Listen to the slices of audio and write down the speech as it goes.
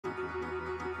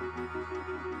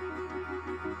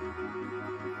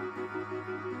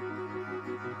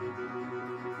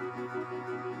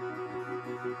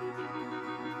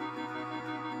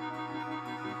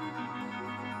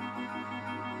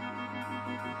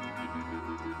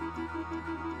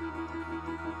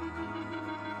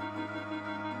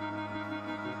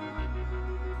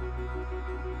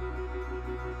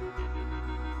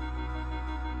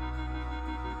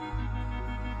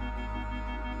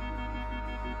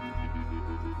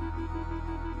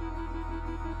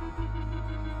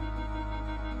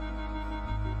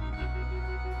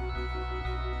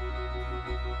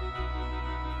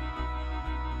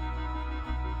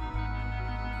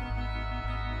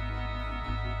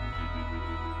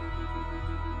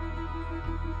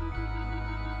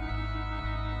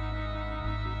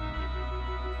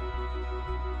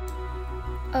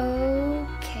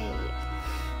Okay.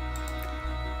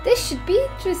 This should be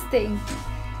interesting.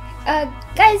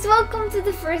 Guys, welcome to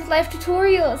the first live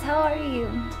tutorials. How are you?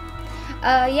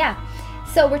 Yeah.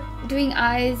 So we're doing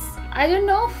eyes. I don't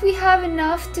know if we have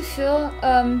enough to fill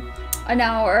an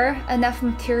hour, enough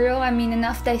material. I mean,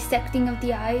 enough dissecting of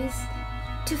the eyes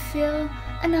to fill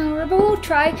an hour, but we'll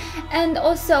try. And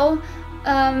also,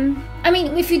 I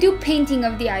mean, if you do painting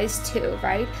of the eyes too,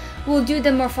 right? We'll do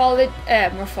the morphology.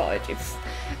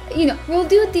 You know, we'll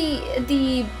do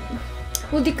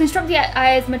we'll deconstruct the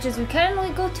eye as much as we can, and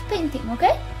we go to painting,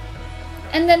 okay?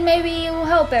 And then maybe it will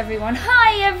help everyone.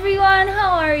 Hi everyone,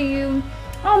 how are you?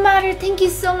 Oh, Matter, thank you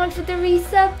so much for the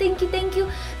resub. Thank you, thank you.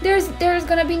 There's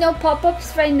gonna be no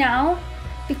pop-ups right now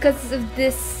because of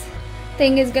this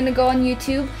thing is gonna go on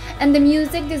YouTube. And the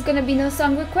music, there's gonna be no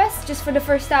song requests just for the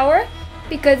first hour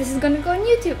because this is gonna go on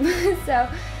YouTube. So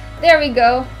there we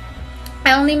go.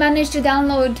 I only managed to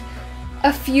download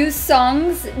a few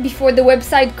songs before the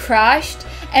website crashed,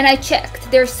 and I checked.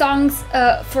 There's songs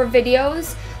for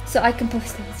videos, so I can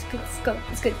post them. It's good. Let's go.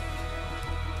 It's good.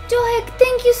 Joek,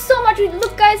 thank you so much.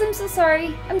 Look, guys, I'm so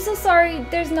sorry. I'm so sorry.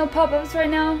 There's no pop-ups right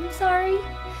now. I'm sorry.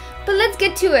 But let's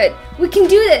get to it. We can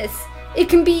do this. It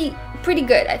can be pretty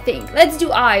good, I think. Let's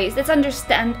do eyes. Let's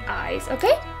understand eyes,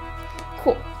 okay?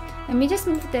 Cool. Let me just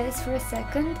move this for a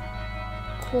second.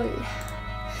 Cool.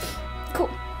 Cool.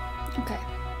 Okay.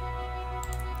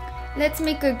 Let's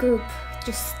make a group,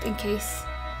 just in case.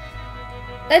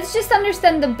 Let's just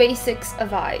understand the basics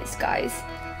of eyes, guys.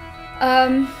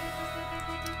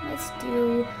 Let's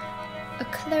do a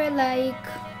color like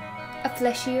a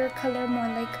fleshier color, more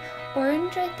like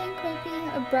orange, I think, maybe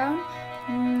a brown.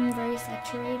 Very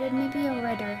saturated, maybe a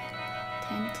redder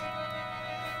tint.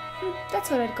 That's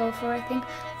what I'd go for, I think.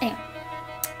 Anyway,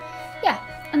 yeah,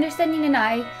 understanding an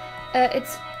eye.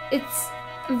 It's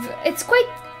quite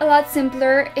a lot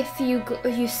simpler if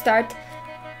you start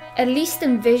at least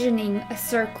envisioning a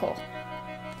circle.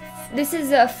 This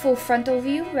is a full frontal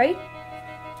view, right?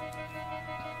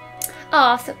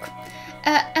 Ah, so cool.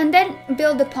 And then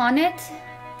build upon it.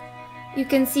 You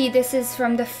can see this is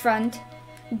from the front.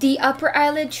 The upper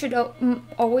eyelid should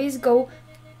always go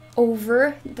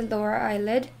over the lower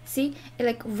eyelid. See, it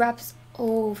like wraps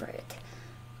over it.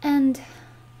 And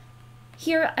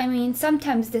here, I mean,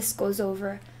 sometimes this goes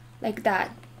over like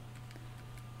that,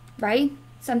 right?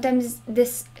 Sometimes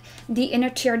the inner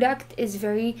tear duct is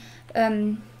very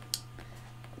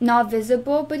not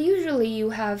visible, but usually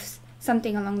you have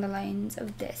something along the lines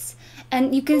of this.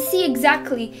 And you can see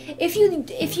exactly, if you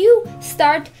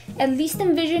start at least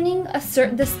envisioning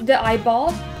the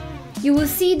eyeball, you will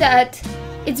see that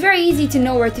it's very easy to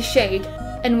know where to shade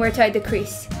and where to add the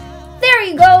crease. There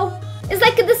you go! It's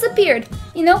like it disappeared,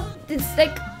 you know? It's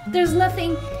like there's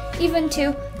nothing even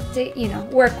to you know,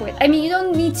 work with. I mean, you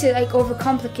don't need to like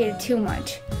overcomplicate it too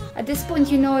much. At this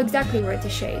point, you know exactly where to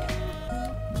shade.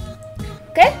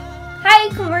 Okay? Hi,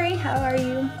 Kumari, how are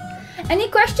you? Any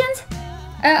questions?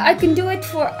 I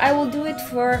will do it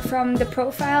from the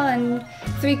profile and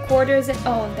 3/4 and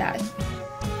all of that.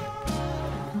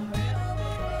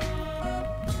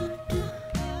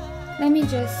 Let me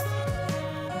just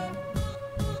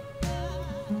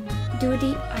do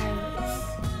the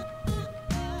iris.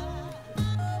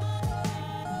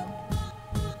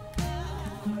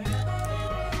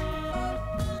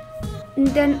 And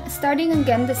then starting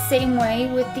again the same way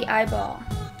with the eyeball.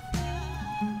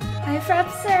 Hi,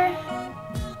 Frapser.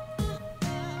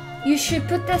 You should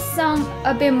put this song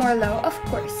a bit more low, of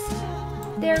course.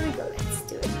 There we go, let's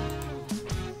do it.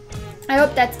 I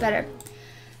hope that's better.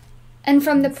 And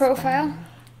from the profile,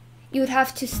 you would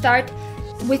have to start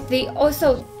with the,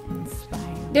 also,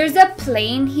 there's a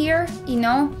plane here, you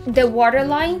know, the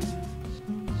waterline.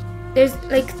 There's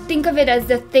like, think of it as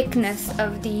the thickness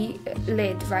of the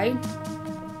lid, right?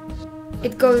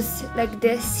 It goes like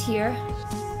this here.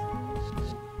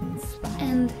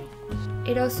 And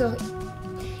it also,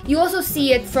 you also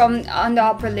see it from on the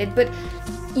upper lid, but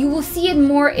you will see it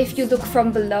more if you look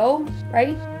from below,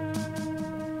 right?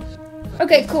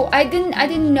 Okay, cool. I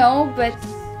didn't know, but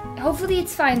hopefully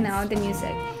it's fine now, the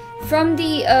music. From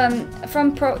the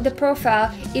the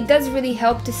profile, it does really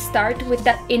help to start with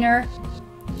that inner,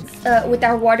 with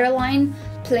our waterline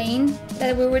plane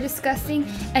that we were discussing,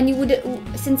 and you would,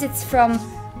 since it's from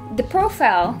the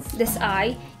profile, this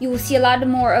eye, you will see a lot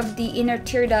more of the inner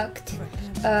tear duct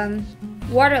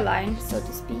waterline, so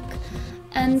to speak,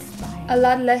 and a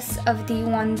lot less of the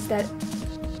ones that,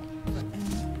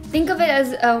 think of it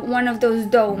as one of those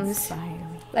domes,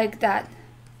 like that.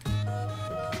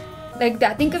 Like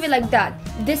that, think of it like that.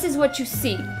 This is what you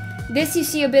see. This you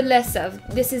see a bit less of.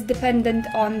 This is dependent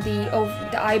on the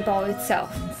eyeball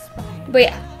itself. But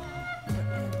yeah,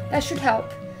 that should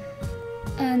help.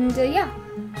 And yeah.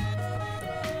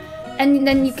 And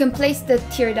then you can place the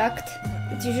tear duct.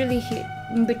 It's usually here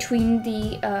in between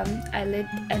the eyelid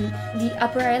and the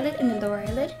upper eyelid and the lower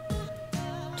eyelid.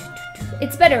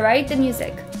 It's better, right? The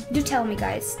music. Do tell me,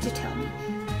 guys. Do tell me.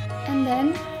 And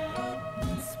then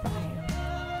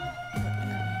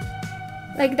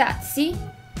like that. See?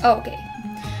 Oh, okay.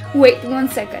 Wait 1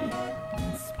 second.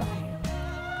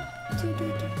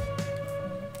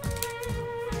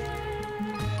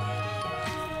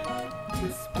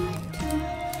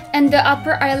 And the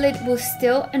upper eyelid will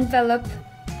still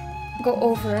go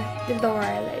over the lower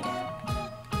eyelid.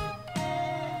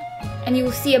 And you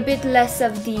will see a bit less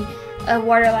of the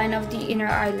waterline of the inner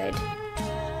eyelid.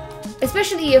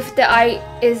 Especially if the eye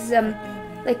is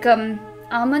like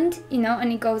almond, you know,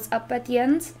 and it goes up at the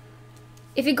ends.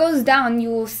 If it goes down, you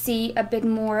will see a bit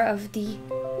more of the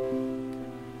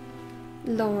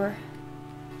lower.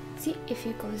 See, if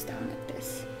it goes down like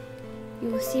this, you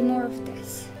will see more of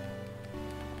this.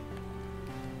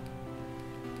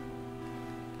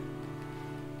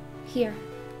 Here,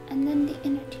 and then the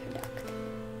inner tear duct.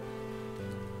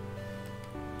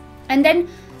 And then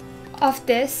off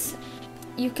this,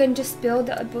 you can just build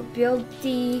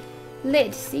the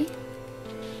lid, see?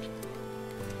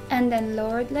 And then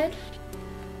lowered lid.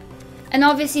 And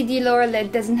obviously the lower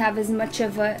lid doesn't have as much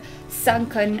of a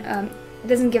sunken,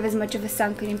 doesn't give as much of a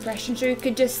sunken impression, so you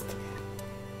could just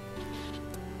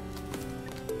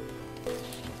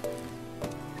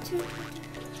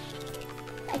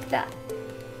like that.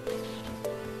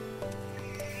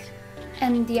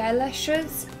 And the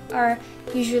eyelashes are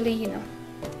usually, you know,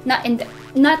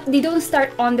 they don't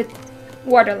start on the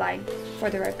waterline, for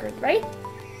the record, right?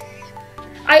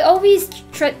 I always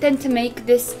tend to make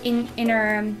this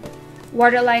inner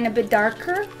waterline a bit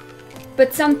darker,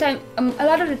 but sometimes, a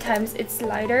lot of the times it's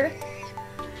lighter.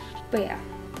 But yeah,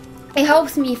 it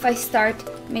helps me if I start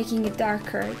making it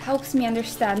darker. It helps me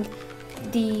understand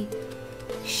the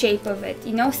shape of it,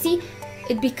 you know? See,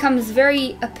 it becomes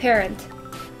very apparent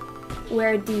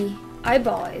where the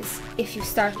eyeball is if you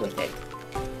start with it.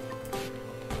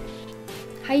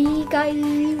 Hi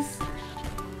guys!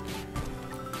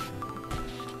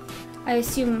 I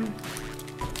assume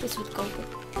this would go a bit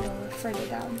lower, further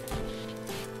down.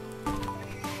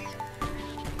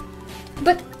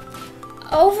 But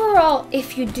overall,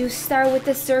 if you do start with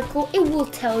a circle, it will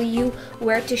tell you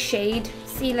where to shade.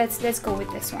 See, let's go with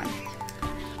this one.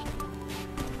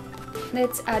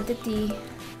 Let's add the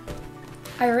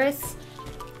iris.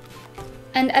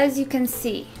 And as you can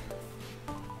see,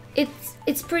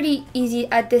 it's pretty easy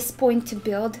at this point to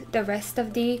build the rest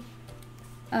of the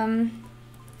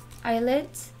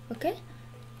eyelids, okay?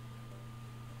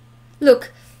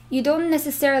 Look, you don't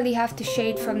necessarily have to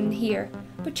shade from here,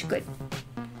 but you could.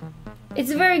 It's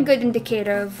a very good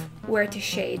indicator of where to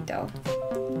shade though.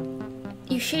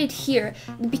 You shade here,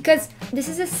 because this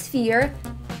is a sphere,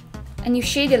 and you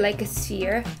shade it like a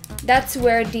sphere. That's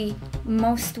where the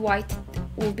most white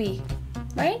will be,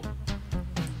 right?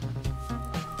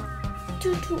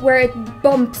 Where it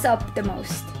bumps up the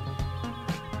most.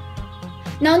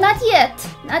 No, not yet.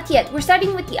 Not yet. We're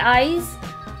starting with the eyes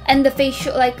and the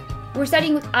facial, like, we're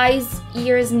starting with eyes,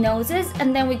 ears, noses,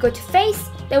 and then we go to face,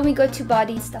 then we go to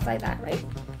body, stuff like that, right?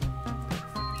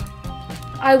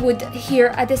 I would,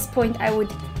 here, at this point, I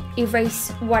would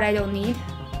erase what I don't need.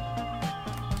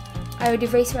 I would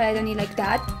erase what I don't need like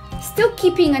that. Still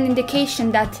keeping an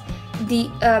indication that the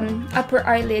upper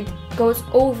eyelid goes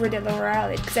over the lower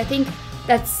eyelid, because I think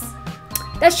that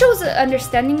shows an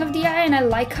understanding of the eye, and I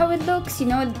like how it looks. You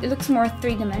know, it looks more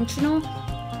three-dimensional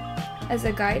as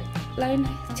a guideline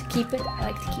to keep it. I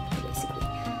like to keep it basically.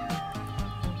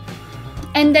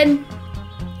 And then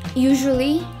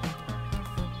usually,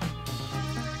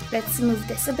 let's move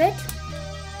this a bit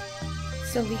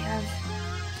so we have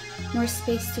more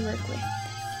space to work with.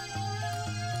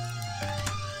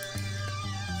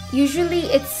 Usually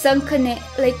it's sunken,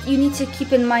 like you need to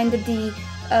keep in mind that the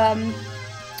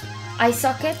eye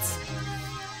sockets.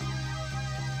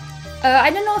 I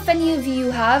don't know if any of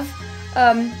you have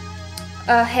a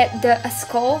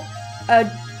skull, a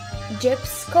gyps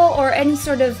skull, or any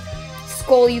sort of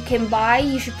skull you can buy.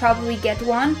 You should probably get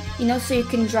one, you know, so you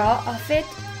can draw off it,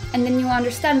 and then you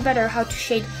understand better how to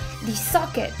shade these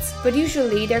sockets. But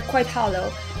usually they're quite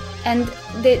hollow, and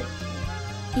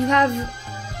you have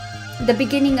the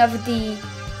beginning of the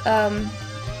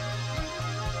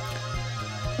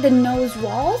nose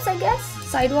walls, I guess,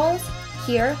 side walls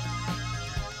here,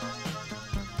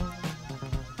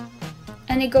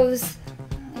 and it goes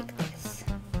like this.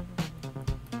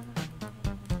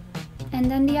 And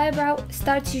then the eyebrow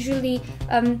starts usually,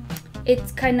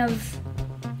 it's kind of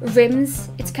rims.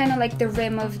 It's kind of like the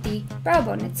rim of the brow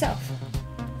bone itself.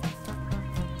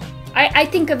 I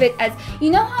think of it as,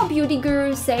 you know how beauty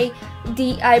gurus say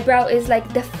the eyebrow is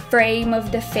like the frame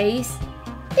of the face?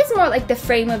 It's more like the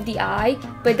frame of the eye,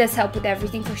 but it does help with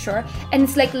everything for sure. And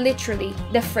it's like literally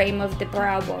the frame of the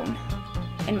brow bone,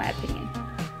 in my opinion.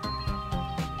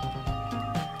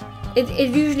 It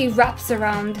usually wraps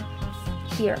around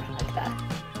here like that.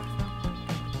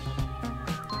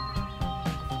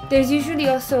 There's usually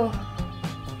also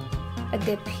a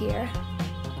dip here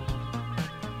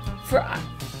for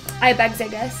eye bags, I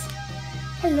guess.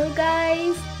 Hello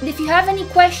guys! If you have any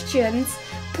questions,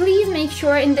 please make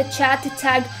sure in the chat to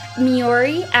tag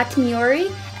Miori, @Miori,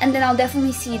 and then I'll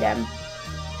definitely see them.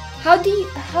 How do you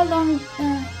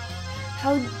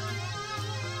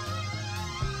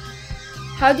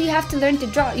have to learn to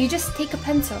draw? You just take a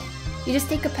pencil. You just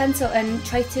take a pencil and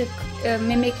try to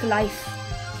mimic life.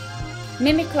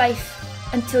 Mimic life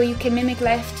until you can mimic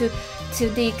life to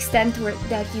the extent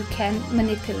that you can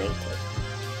manipulate it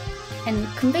and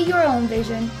convey your own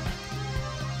vision.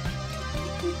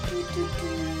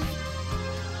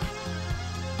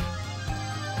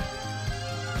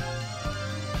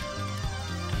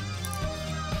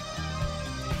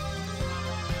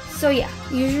 So yeah,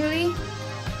 usually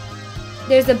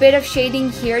there's a bit of shading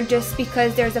here just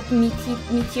because there's a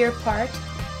meatier part,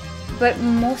 but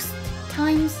most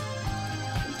times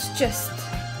it's just,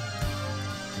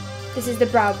 this is the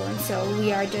brow bone, so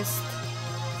we are just,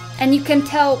 and you can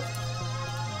tell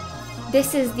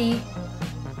this is the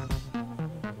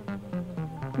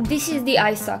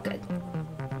eye socket.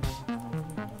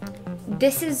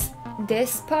 This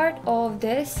part, all of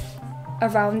this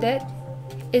around it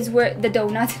is where the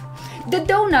donut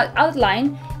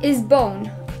outline is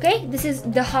bone. Okay, this is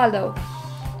the hollow,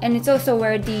 and it's also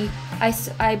where the eye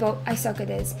socket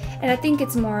is, and I think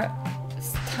it's more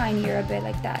tinier a bit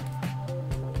like that.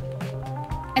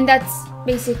 And that's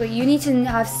basically, you need to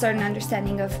have certain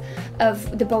understanding of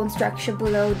the bone structure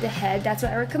below the head. That's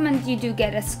why I recommend you do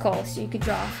get a skull so you could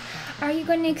draw. Are you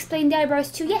going to explain the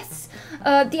eyebrows too? Yes.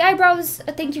 The eyebrows,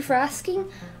 thank you for asking.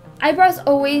 Eyebrows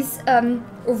always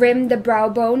rim the brow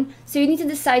bone, so you need to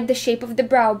decide the shape of the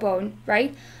brow bone,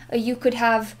 right? You could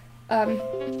have,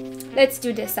 let's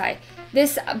do this side.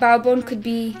 This brow bone could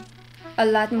be a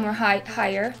lot more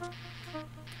higher,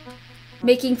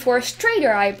 making for a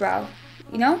straighter eyebrow,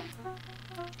 you know?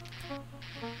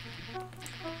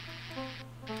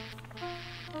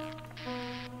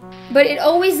 But it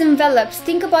always envelops.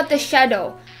 Think about the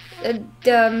shadow,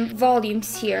 the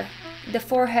volumes here, the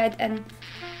forehead, and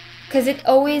because it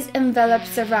always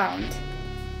envelops around.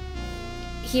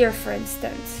 Here, for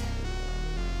instance.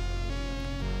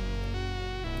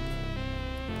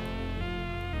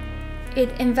 It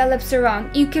envelops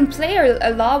around. You can play a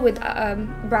lot with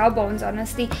brow bones,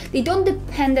 honestly. They don't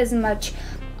depend as much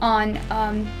on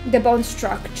the bone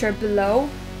structure below.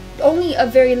 Only a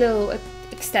very little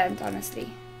extent, honestly.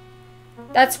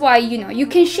 That's why, you know, you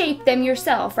can shape them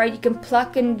yourself, right? You can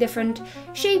pluck in different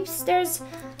shapes. There's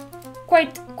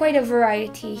quite a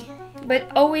variety. But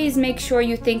always make sure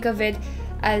you think of it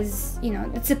as, you know,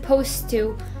 it's supposed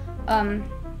to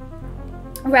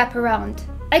wrap around.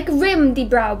 Like rim the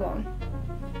brow bone.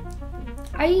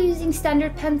 Are you using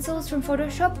standard pencils from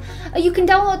Photoshop? You can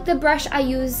download the brush I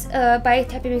use by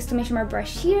typing exclamation mark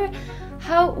brush here.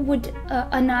 How would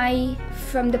an eye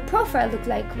from the profile look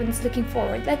like when it's looking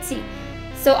forward? Let's see.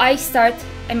 So I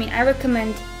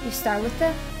recommend you start with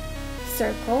the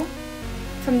circle.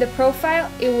 From the profile,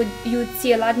 you would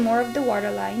see a lot more of the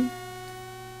waterline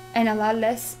and a lot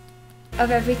less of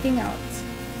everything else.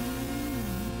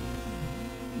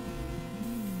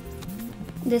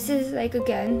 This is like,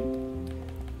 again,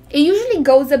 it usually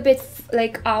goes a bit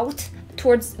like out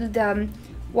towards the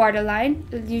waterline.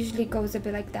 It usually goes a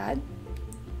bit like that.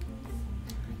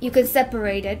 You can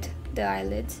separate it, the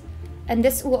eyelids, and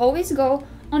this will always go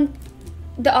on,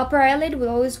 the upper eyelid will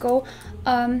always go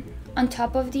on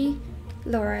top of the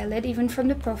lower eyelid, even from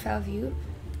the profile view,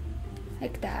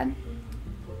 like that.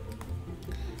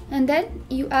 And then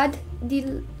you add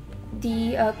the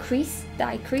crease, the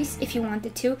eye crease, if you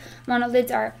wanted to.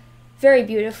 Monolids are very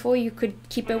beautiful. You could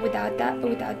keep it without that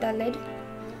lid.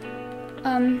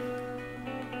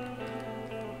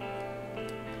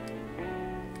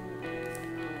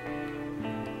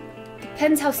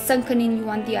 Depends how sunken in you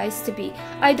want the eyes to be.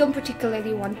 I don't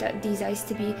particularly want these eyes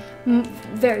to be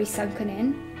very sunken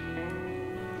in.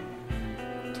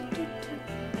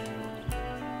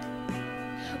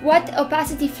 What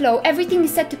opacity flow? Everything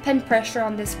is set to pen pressure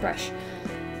on this brush.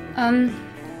 And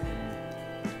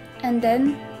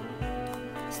then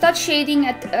start shading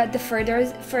at the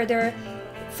further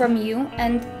from you,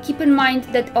 and keep in mind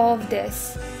that all of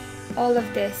this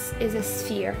is a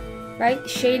sphere, right?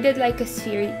 Shaded like a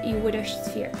sphere, you would a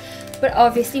sphere. But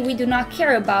obviously we do not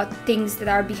care about things that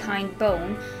are behind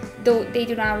bone, though they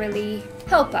do not really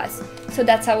help us. So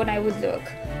that's how I would look.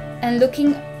 And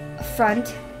looking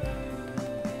front,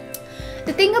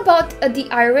 the thing about the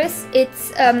iris, it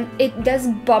does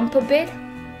bump a bit.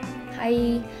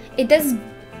 It does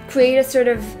create a sort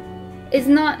of, it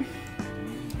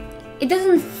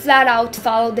doesn't flat out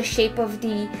follow the shape of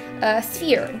the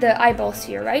sphere, the eyeball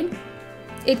sphere, right?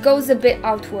 It goes a bit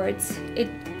outwards. It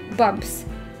bumps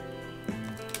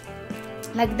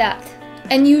like that.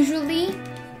 And usually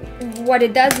what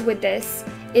it does with this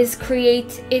is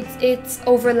create its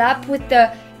overlap with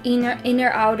the inner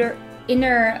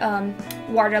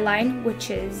waterline,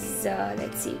 which is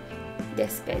let's see,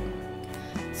 this bit.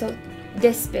 So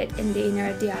this bit in the inner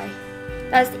of the eye,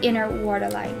 that's the inner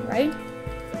waterline, right?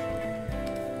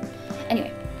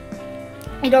 Anyway,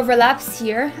 it overlaps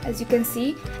here, as you can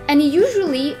see, and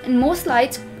usually in most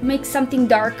lights makes something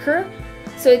darker,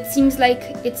 so it seems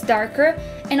like it's darker.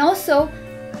 And also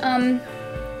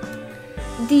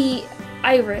the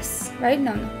iris, right?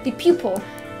 No, the pupil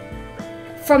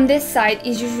from this side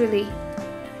is usually,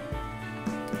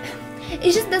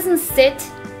 it just doesn't sit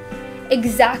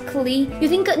exactly. You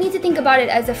need to think about it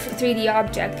as a 3D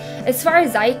object. As far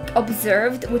as I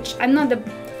observed, which I'm not the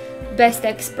best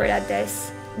expert at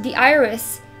this, the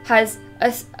iris has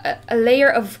a layer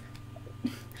of,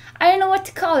 I don't know what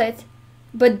to call it,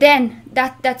 but then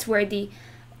that's where the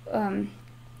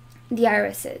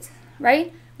iris is,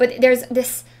 right? But there's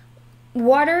this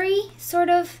watery sort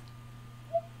of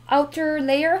outer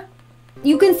layer.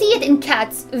 You can see it in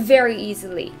cats very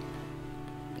easily.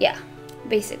 Yeah,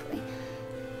 basically.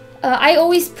 I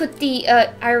always put the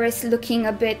iris looking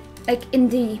a bit like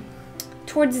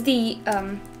towards the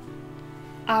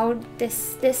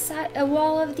this side,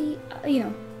 wall of the,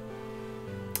 you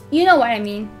know what I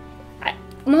mean.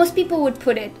 Most people would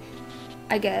put it,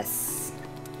 I guess,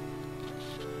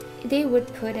 they would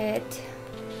put it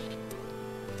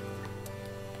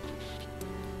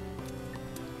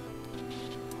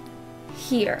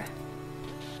here.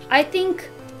 I think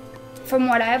from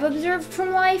what I have observed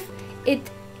from life, it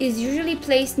is usually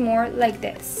placed more like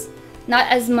this, not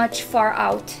as much far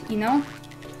out, you know,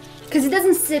 because it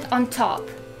doesn't sit on top.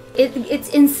 It's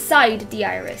inside the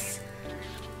iris.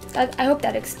 I hope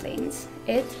that explains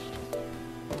it.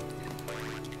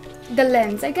 The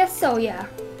lens, I guess so, yeah.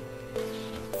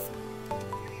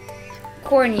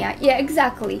 Cornea, yeah,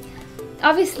 exactly.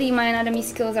 Obviously, my anatomy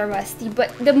skills are rusty,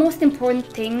 but the most important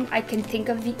thing I can think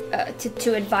of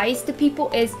to advise to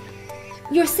people is,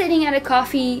 you're sitting at a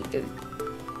coffee,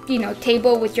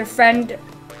 table with your friend.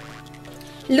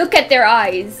 Look at their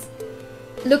eyes.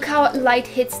 Look how light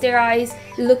hits their eyes.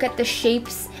 Look at the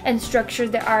shapes and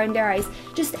structures that are in their eyes.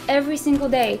 Just every single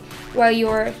day while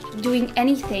you're doing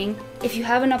anything, if you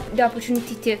have the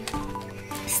opportunity to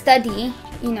study,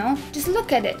 just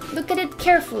look at it. Look at it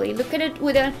carefully. Look at it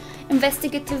with an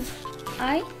investigative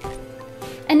eye.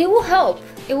 And it will help.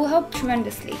 It will help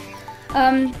tremendously.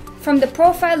 From the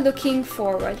profile looking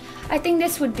forward, I think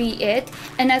this would be it.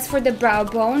 And as for the brow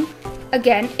bone,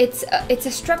 again, it's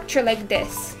a structure like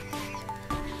this.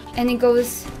 And it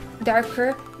goes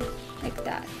darker like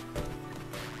that.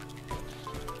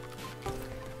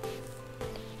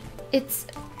 It's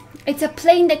a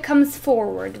plane that comes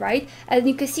forward, right? And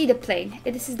you can see the plane.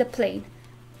 This is the plane.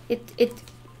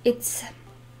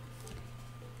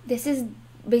 This is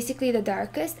basically the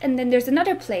darkest, and then there's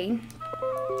another plane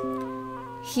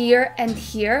here and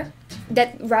here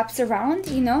that wraps around,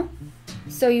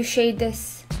 So you shade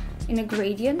this in a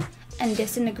gradient and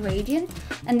this in a gradient,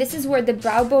 and this is where the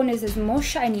brow bone is the most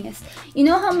shiniest. You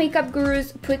know how makeup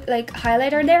gurus put like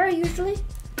highlighter there usually?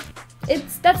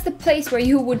 That's the place where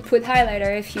you would put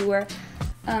highlighter if you were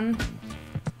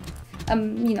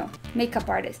makeup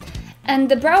artist. And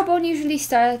the brow bone usually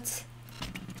starts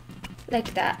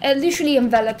like that. It usually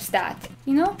envelops that,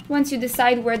 once you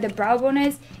decide where the brow bone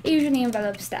is, it usually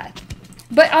envelops that.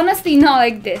 But honestly, not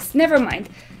like this. Never mind.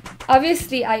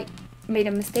 Obviously, I made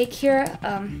a mistake here.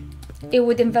 It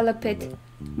would envelop it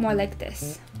more like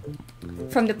this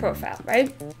from the profile,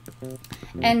 right?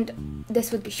 And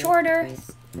this would be shorter.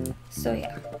 So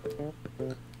yeah.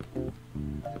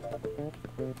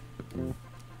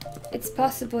 It's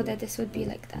possible that this would be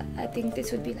like that. I think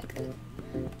this would be like that.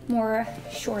 More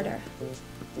shorter.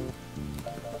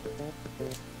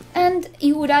 And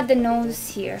you would add the nose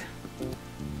here.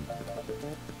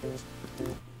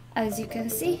 As you can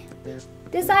see,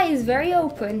 this eye is very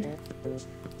open.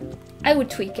 I would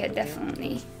tweak it,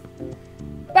 definitely.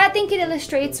 But I think it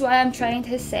illustrates what I'm trying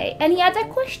to say. Any other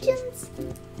questions?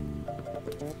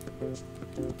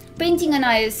 Painting an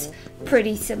eye is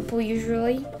pretty simple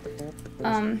usually.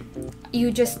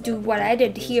 You just do what I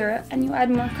did here and you add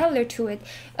more color to it.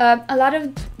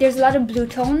 There's a lot of blue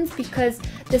tones because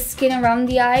the skin around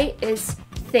the eye is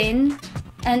thin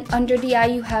and under the eye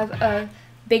you have a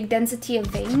big density of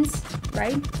veins,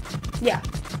 right? Yeah,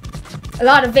 a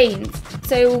lot of veins.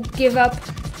 So it will give up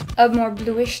a more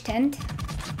bluish tint.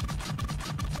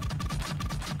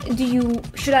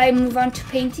 Should I move on to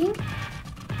painting?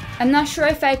 I'm not sure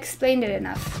if I explained it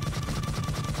enough.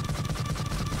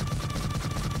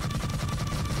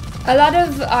 A lot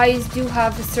of eyes do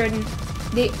have a certain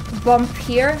bump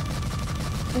here.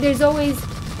 There's always...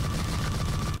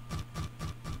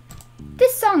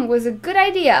 This song was a good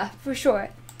idea, for sure.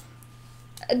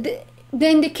 The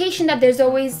indication that there's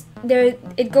always...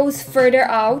 it goes further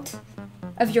out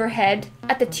of your head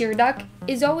at the tear duct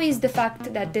is always the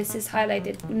fact that this is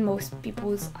highlighted in most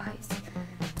people's eyes.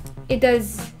 It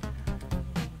does...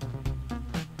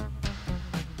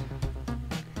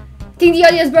 I think the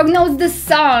audio is broken. No, it's the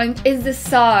song. It's the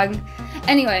song.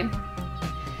 Anyway.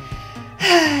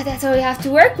 That's all we have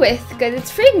to work with, because it's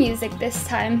free music this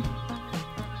time.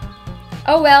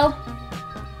 Oh well.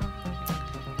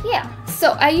 Yeah,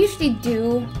 so I usually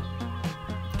do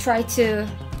try to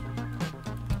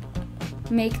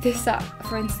make this up,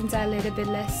 for instance, a little bit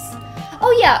less.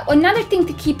 Oh yeah, another thing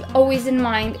to keep always in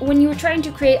mind when you're trying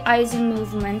to create eyes in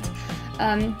movement,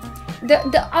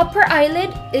 the upper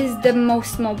eyelid is the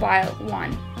most mobile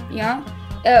one, yeah?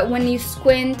 When you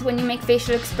squint, when you make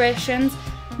facial expressions,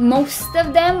 most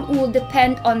of them will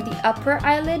depend on the upper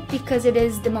eyelid because it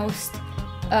is the most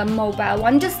mobile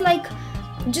one. Just like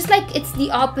it's the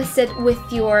opposite with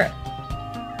your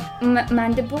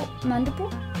mandible?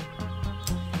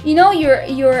 You know,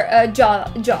 your jaw,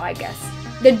 I guess.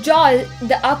 The jaw,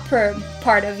 the upper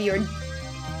part of your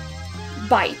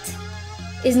bite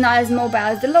is not as mobile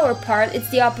as the lower part. It's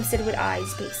the opposite with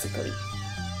eyes, basically.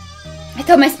 I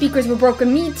thought my speakers were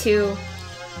broken. Me too.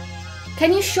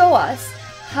 Can you show us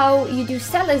how you do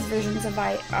stylized versions of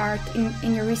eye art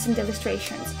in your recent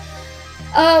illustrations?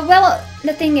 Well,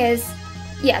 the thing is,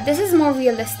 yeah, this is more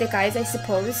realistic eyes, I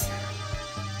suppose.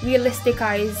 Realistic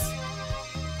eyes.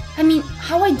 I mean,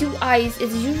 how I do eyes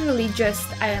is usually just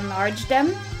I enlarge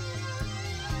them.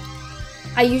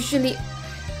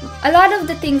 A lot of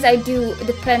the things I do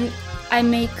depend, I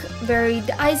make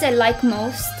the eyes I like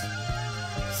most.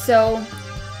 So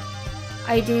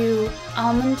I do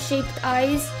almond-shaped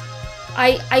eyes.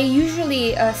 I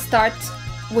usually start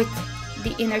with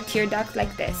the inner tear duct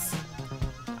like this.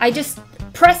 I just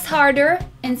press harder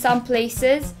in some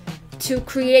places to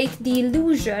create the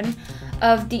illusion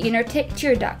of the inner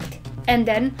tear duct, and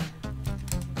then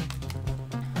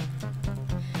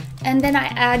I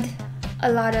add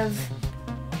a lot of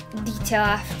detail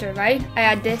after, right? I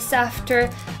add this after,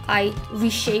 I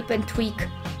reshape and tweak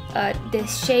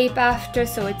this shape after,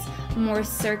 so it's more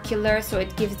circular, so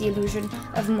it gives the illusion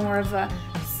of more of a,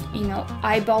 you know,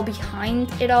 eyeball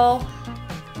behind it all,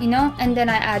 you know, and then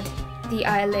I add the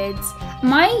eyelids.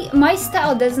 My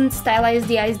style doesn't stylize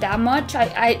the eyes that much,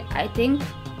 I think,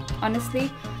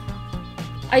 honestly.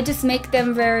 I just make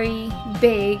them very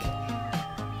big.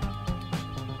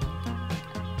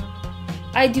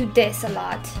 I do this a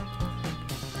lot.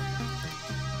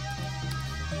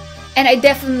 And I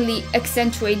definitely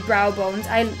accentuate brow bones.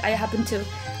 I happen to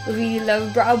really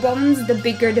love brow bones. The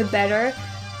bigger the better.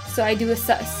 So I do a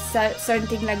certain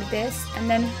thing like this, and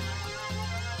then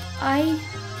I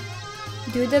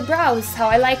do the brows how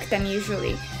I like them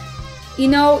usually. You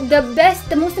know, the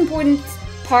most important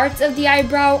parts of the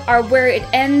eyebrow are where it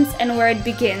ends and where it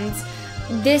begins.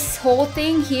 This whole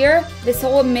thing here, this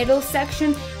whole middle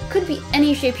section, could be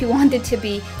any shape you want it to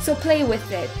be, so play with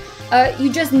it.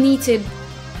 You just need to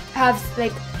have,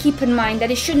 like, keep in mind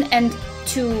that it shouldn't end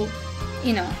too,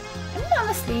 you know, I mean,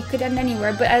 honestly, it could end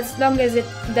anywhere, but as long as it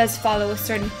does follow a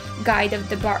certain guide of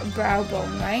the brow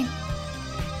bone, right?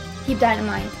 Keep that in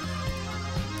mind.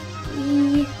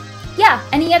 Yeah,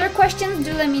 any other questions,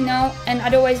 do let me know, and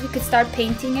otherwise we could start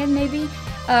painting it maybe.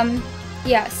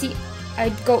 Yeah, see,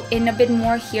 I'd go in a bit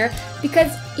more here,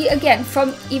 because again,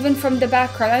 even from the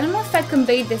background, I don't know if I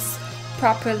conveyed this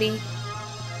properly,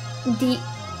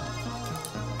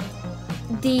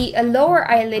 the lower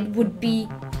eyelid would be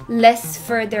less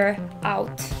further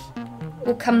out,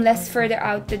 will come less further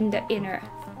out than the inner,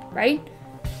 right?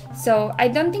 So I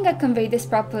don't think I conveyed this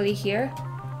properly here.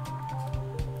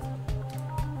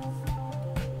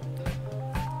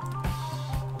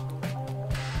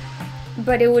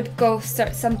 But it would go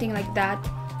something like that.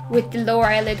 with the lower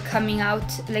eyelid coming out,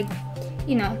 like,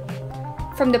 you know,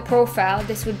 from the profile.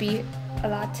 This would be a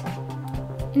lot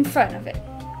in front of it.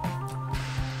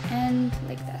 And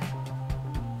like that.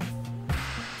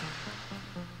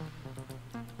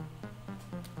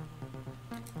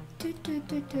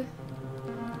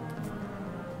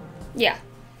 Yeah.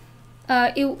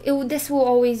 This will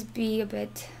always be a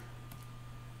bit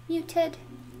muted.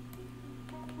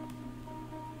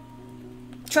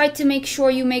 Try to make sure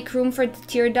you make room for the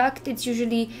tear duct. It's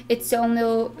usually its own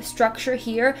little structure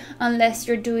here, unless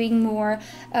you're doing more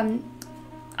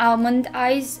almond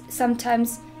eyes.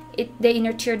 Sometimes the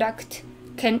inner tear duct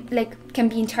can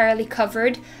be entirely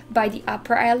covered by the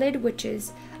upper eyelid, which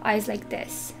is eyes like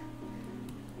this,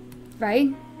 right?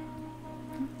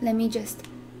 Let me just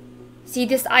see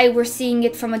this eye. We're seeing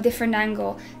it from a different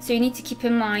angle, so you need to keep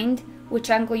in mind which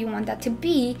angle you want that to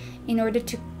be in order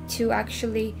to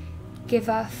actually give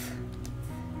off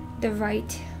the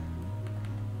right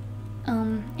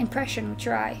impression with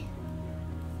your eye.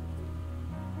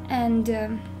 And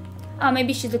oh,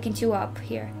 maybe she's looking too up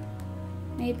here.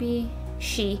 Maybe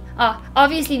she.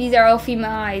 Obviously these are all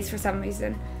female eyes for some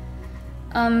reason.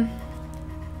 Let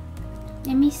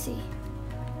me see.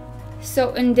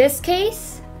 So in this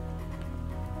case,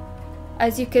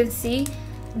 as you can see,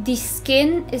 the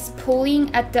skin is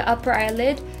pulling at the upper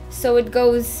eyelid, so it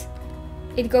goes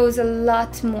a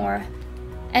lot more.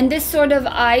 And this sort of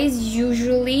eyes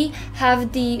usually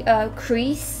have the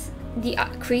crease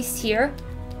here,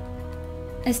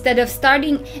 instead of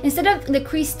the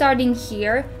crease starting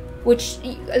here, which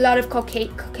a lot of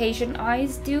Caucasian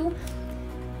eyes do.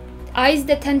 Eyes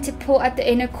that tend to pull at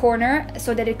the inner corner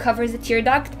so that it covers the tear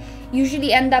duct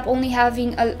usually end up only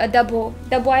having a double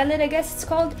eyelid, I guess it's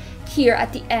called, here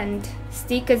at the end.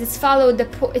 See, because it's following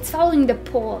the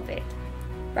pull of it,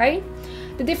 right?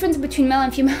 The difference between male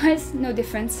and female eyes, no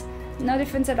difference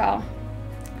at all,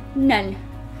 none.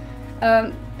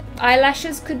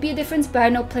 Eyelashes could be a difference, but I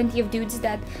know plenty of dudes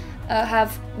that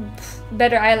have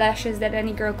better eyelashes than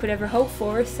any girl could ever hope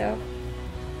for. So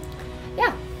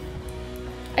yeah,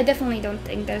 I definitely don't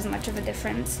think there's much of a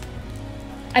difference.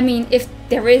 I mean, if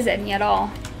there is any at all.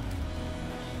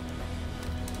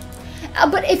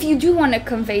 But if you do want to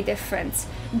convey difference,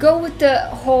 go with the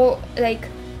whole, like,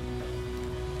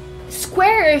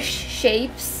 squarish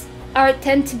shapes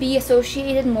tend to be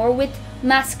associated more with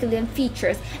masculine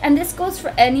features, and this goes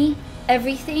for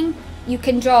everything. You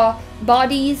can draw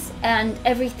bodies and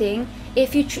everything.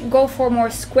 If you go for more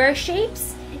square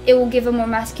shapes, it will give a more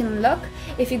masculine look.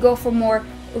 If you go for more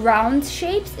round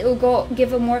shapes, it will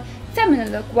give a more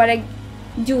feminine look. What I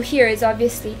do here is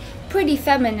obviously pretty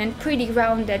feminine, pretty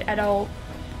rounded at all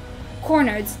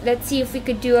corners. Let's see if we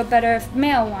could do a better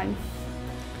male one.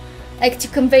 Like, to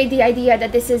convey the idea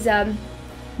that this is a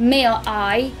male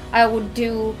eye, I would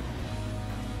do...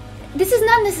 This is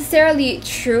not necessarily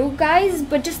true, guys,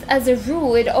 but just as a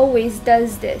rule, it always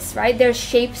does this, right? There's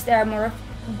shapes that are more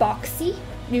boxy,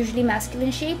 usually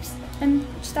masculine shapes, and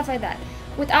stuff like that.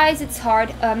 With eyes, it's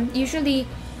hard. Usually,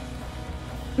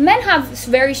 men have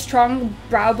very strong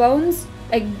brow bones,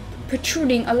 like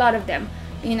protruding, a lot of them.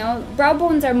 You know, brow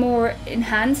bones are more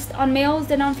enhanced on males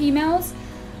than on females.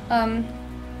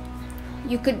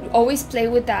 You could always play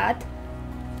with that.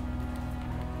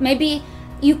 Maybe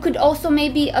you could also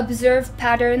observe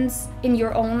patterns in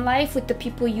your own life with the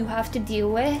people you have to deal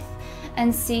with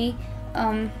and see.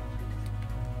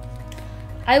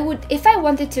 If I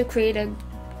wanted to create a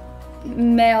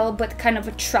male but kind of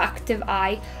attractive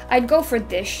eye, I'd go for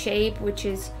this shape, which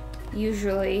is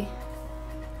usually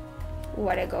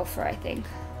what I go for, I think.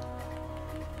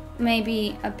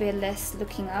 Maybe a bit less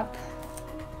looking up.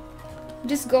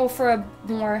 Just go for a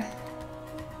more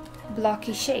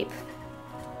blocky shape.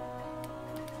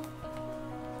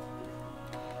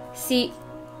 See,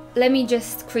 let me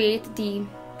just create the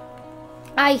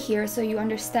eye here so you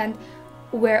understand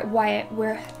where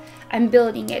I'm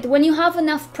building it. When you have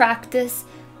enough practice,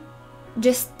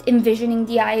 just envisioning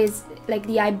the eye is like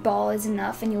the eyeball is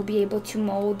enough, and you'll be able to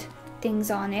mold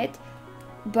things on it.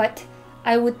 But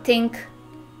I would think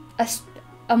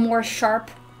a more sharp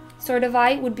sort of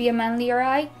eye would be a manlier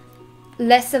eye.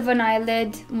 Less of an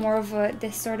eyelid, more of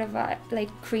this sort of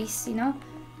like crease, you know?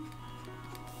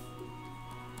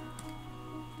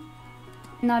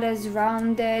 Not as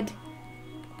rounded.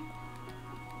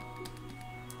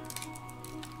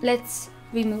 Let's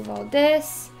remove all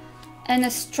this. And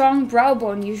a strong brow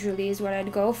bone usually is what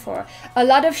I'd go for. A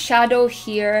lot of shadow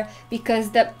here,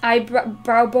 because the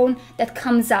brow bone that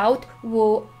comes out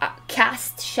will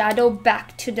cast shadow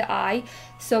back to the eye.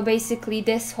 So basically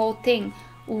this whole thing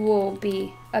will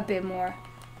be a bit more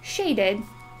shaded.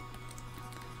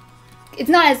 it's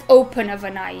not as open of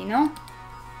an eye, you know?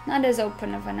 Not as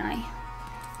open of an eye.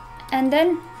 And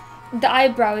then the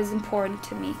eyebrow is important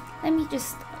to me. Let me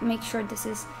just make sure this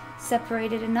is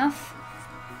separated enough.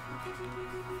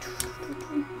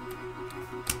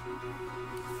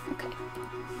 Okay.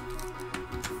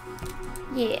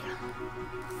 Yeah.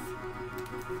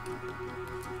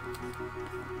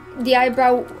 The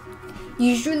eyebrow,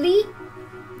 usually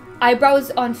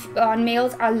eyebrows on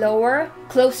males are lower,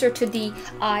 closer to the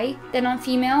eye than on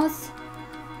females.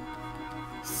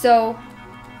 So,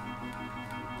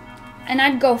 and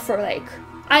I'd go for like,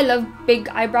 I love big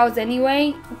eyebrows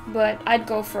anyway, but I'd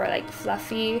go for like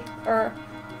fluffy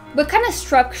but kind of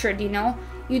structured, you know?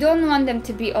 You don't want them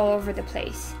to be all over the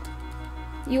place.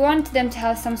 You want them to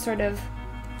have some sort of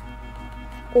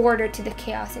order to the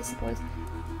chaos, I suppose.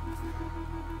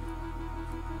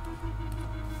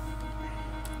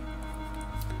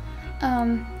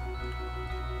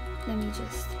 Let me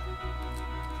just...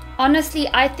 Honestly,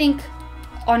 I think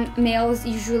on males,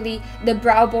 usually the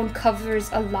brow bone covers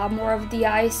a lot more of the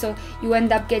eye, so you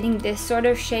end up getting this sort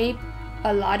of shape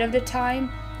a lot of the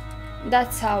time.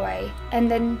 That's how and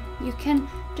then you can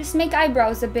just make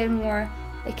eyebrows a bit more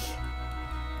like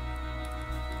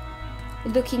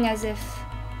looking as if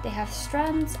they have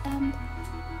strands, and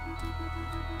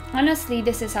honestly,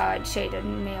 this is how I'd shade a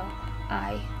male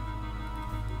eye.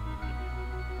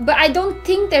 But I don't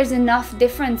think there's enough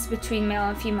difference between male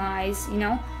and female eyes, you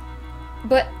know?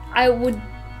 But I would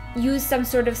use some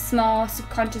sort of small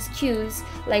subconscious cues,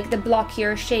 like the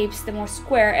blockier shapes, the more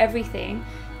square everything,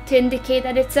 to indicate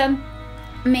that it's a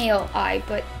male eye,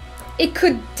 but it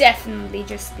could definitely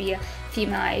just be a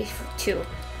female eye too.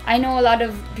 I know a lot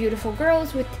of beautiful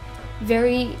girls with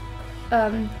very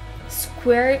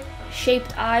square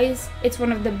shaped eyes. It's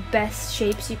one of the best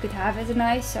shapes you could have as an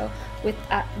eye, so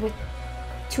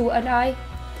to an eye.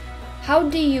 How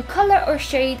do you color or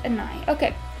shade an eye?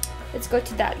 Okay, let's go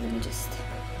to that. Let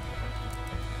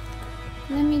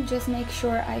me just make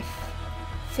sure I've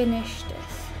finished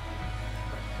this.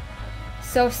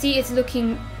 So see, he's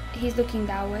looking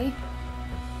that way.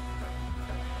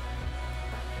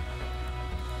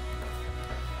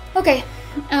 Okay,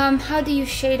 how do you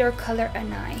shade or color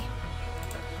an eye?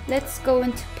 Let's go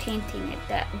into painting it,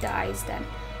 the eyes then.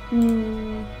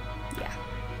 Yeah.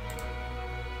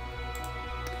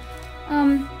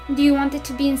 Do you want it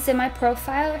to be in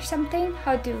semi-profile or something?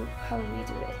 How do we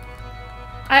do it?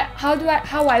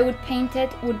 How I would paint it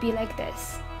would be like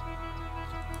this.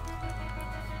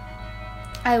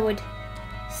 I would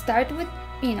start with,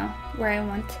 you know, where I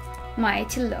want my eye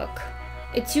to look.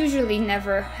 It's usually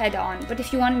never head on, but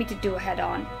if you want me to do a head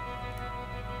on.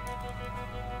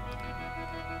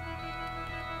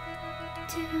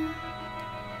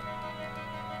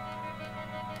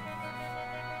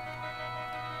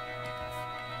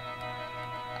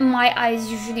 My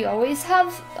eyes usually always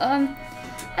have,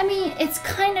 I mean, it's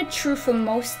kind of true for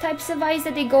most types of eyes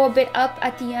that they go a bit up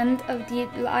at the end of the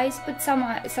eyes, but some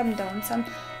don't,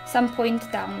 some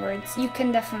point downwards. You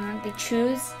can definitely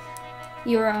choose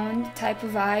your own type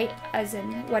of eye, as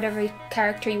in whatever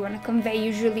character you want to convey.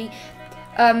 Usually,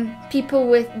 people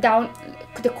with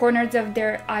the corners of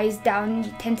their eyes down,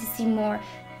 you tend to see more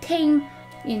tame,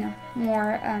 you know,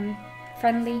 more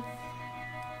friendly.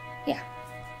 Yeah.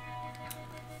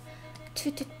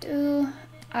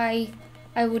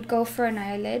 I would go for an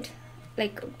eyelid,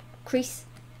 like crease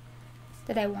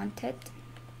that I wanted.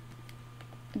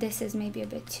 This is maybe a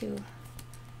bit too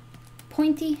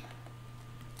pointy.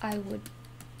 I would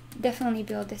definitely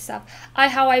build this up.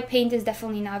 How I paint is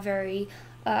definitely not very,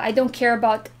 I don't care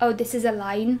about, oh, this is a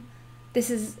line. This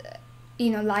is,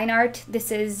 you know, line art.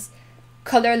 This is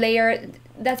color layer.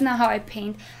 That's not how I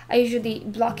paint. I usually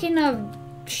block in a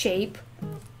shape,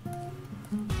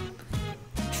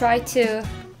 try to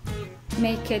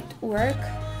make it work,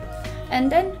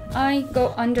 and then I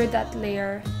go under that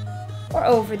layer or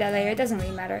over that layer. It doesn't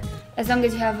really matter, as long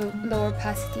as you have a low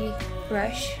opacity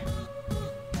brush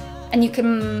and you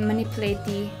can manipulate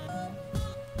the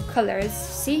colors.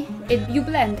 See, you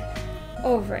blend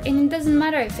over, and it doesn't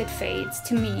matter if it fades.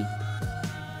 To me,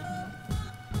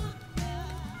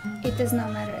 it does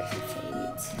not matter if it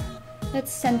fades.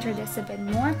 Let's center this a bit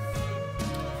more.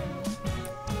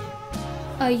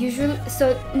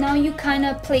 So now you kind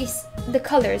of place the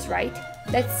colors, right?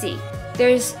 Let's see.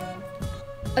 There's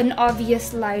an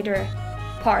obvious lighter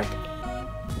part,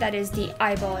 that is the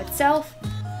eyeball itself.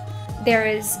 There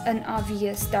is an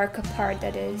obvious darker part,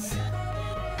 that is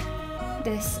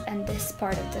this and this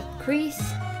part of the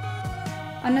crease.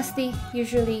 Honestly,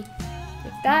 usually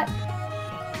like that.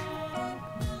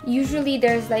 Usually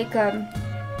there's like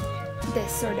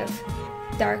this sort of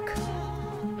dark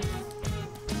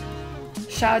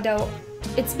shadow.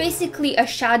 It's basically a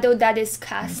shadow that is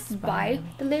cast by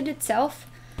the lid itself.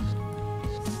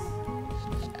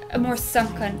 A more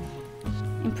sunken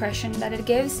impression that it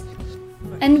gives.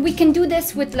 And we can do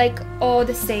this with like all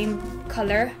the same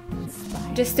color,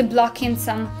 just to block in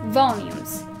some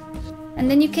volumes. And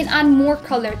then you can add more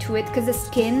color to it, because the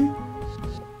skin...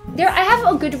 There, I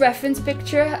have a good reference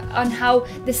picture on how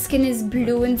the skin is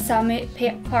blue in some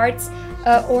parts,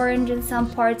 orange in some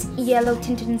parts, yellow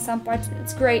tinted in some parts.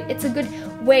 It's great. It's a good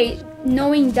way.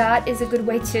 Knowing that is a good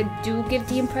way to give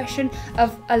the impression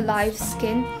of a live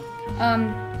skin.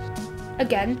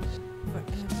 Again,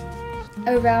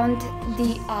 around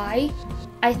the eye,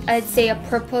 I'd say a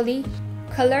purpley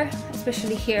color,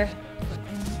 especially here.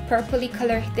 Purpley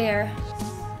color there.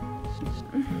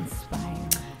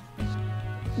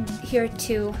 Here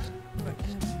too.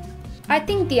 I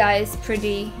think the eye is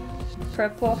pretty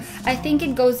purple. I think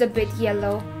it goes a bit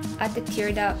yellow at the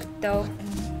tear duct though.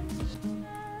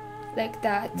 Like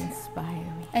that.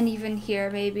 And even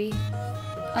here maybe.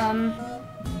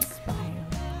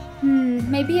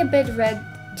 Maybe a bit red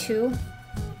too.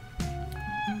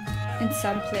 In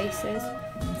some places.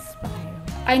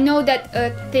 I know that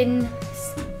a thin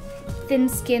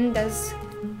skin does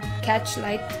catch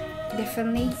light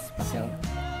differently, so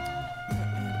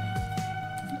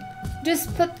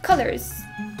just put colors.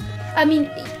 I mean,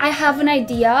 I have an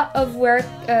idea of where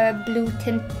blue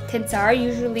tints are.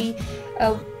 Usually,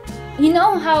 you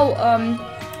know how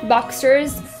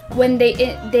boxers, when they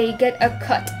get a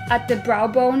cut at the brow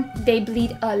bone, they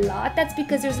bleed a lot. That's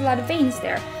because there's a lot of veins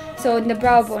there. So in the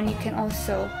brow bone, you can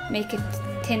also make it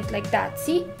tint like that.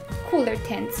 See? Cooler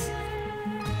tints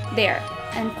there,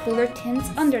 and cooler tints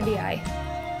under the eye.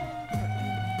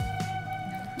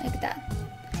 Like that.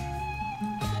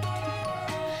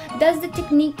 Does the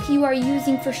technique you are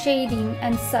using for shading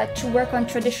and such work on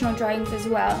traditional drawings as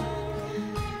well?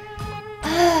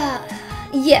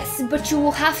 Yes, but you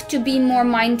will have to be more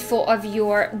mindful of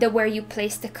where you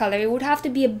place the color. It would have to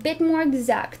be a bit more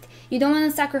exact. You don't want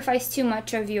to sacrifice too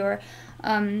much of your,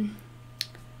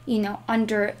 you know,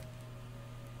 under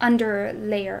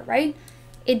layer, right?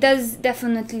 It does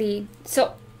definitely.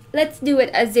 So let's do it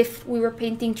as if we were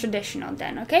painting traditional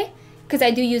then, okay? Because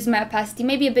I do use my opacity,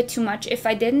 maybe a bit too much. If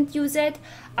I didn't use it,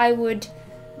 I would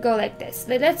go like this.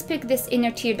 Let's pick this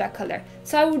inner tear duct color.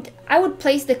 So I would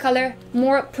place the color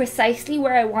more precisely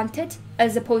where I want it,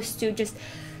 as opposed to just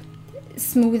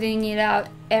smoothing it out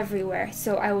everywhere.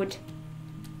 So I would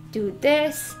do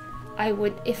this. I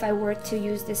would, if I were to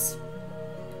use this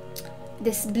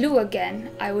blue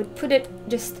again, I would put it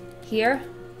just here,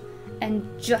 and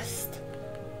just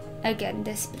again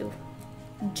this blue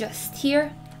just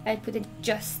here. I'd put it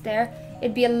just there.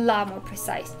 It'd be a lot more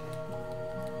precise.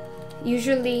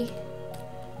 Usually,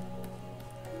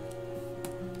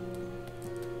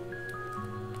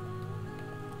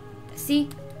 see,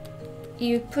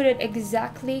 you put it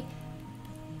exactly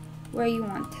where you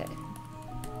want it.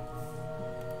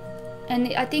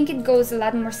 And I think it goes a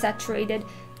lot more saturated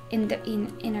in the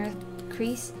inner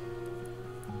crease.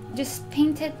 Just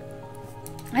paint it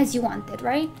as you want it,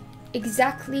 right?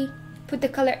 Exactly. Put the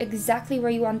color exactly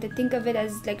where you want it. Think of it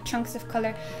as like chunks of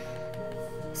color.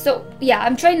 So yeah,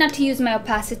 I'm trying not to use my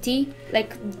opacity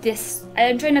like this.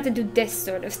 I'm trying not to do this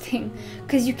sort of thing,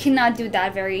 because you cannot do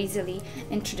that very easily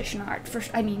in traditional art.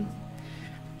 I mean,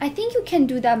 I think you can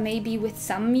do that maybe with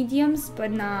some mediums,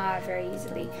 but not very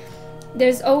easily.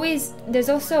 There's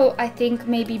also, I think,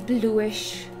 maybe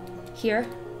bluish here.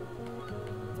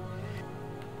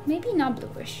 Maybe not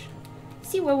bluish.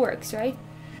 See what works, right?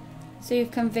 So you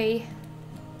convey,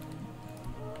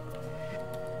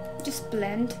 just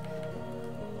blend.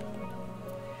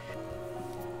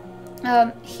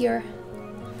 Here,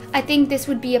 I think this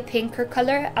would be a pinker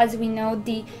color. As we know,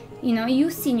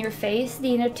 you've seen your face,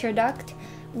 the inner tear duct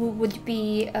would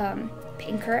be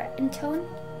pinker in tone,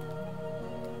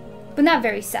 but not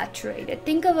very saturated.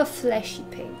 Think of a fleshy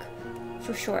pink,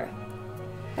 for sure.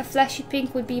 A fleshy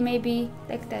pink would be maybe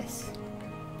like this.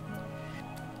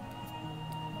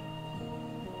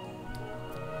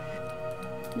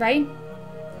 Right?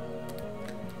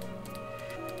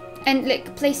 And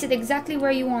like place it exactly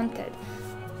where you want it.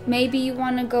 Maybe you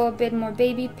want to go a bit more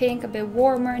baby pink, a bit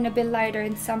warmer and a bit lighter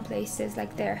in some places,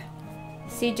 like there.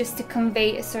 See, just to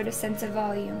convey a sort of sense of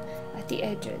volume at the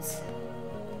edges.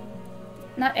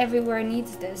 Not everywhere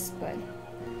needs this, but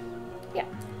yeah.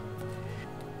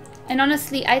 And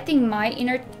honestly, I think my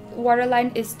inner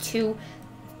waterline is too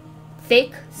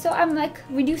thick, so I'm like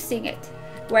reducing it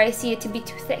where I see it to be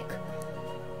too thick.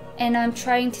 And I'm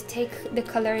trying to take the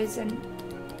colors and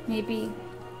maybe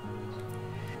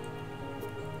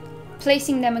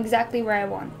placing them exactly where I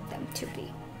want them. it to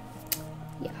be.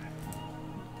 Yeah.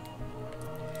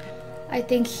 I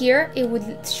think here it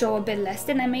would show a bit less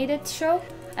than I made it show.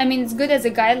 I mean, it's good as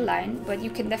a guideline, but you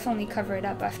can definitely cover it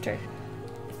up after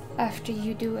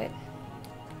you do it.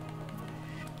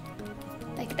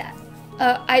 Like that.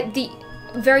 The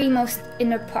very most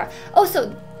inner part.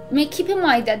 Also, keep in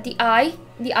mind that the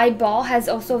eyeball has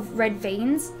also red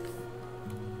veins,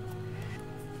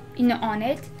 you know, on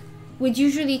it. Would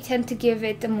usually tend to give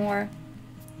it a more,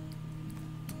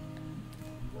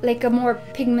 like a more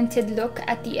pigmented look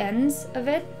at the ends of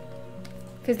it,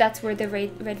 because that's where the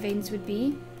red veins would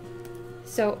be.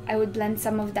 So I would blend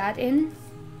some of that in,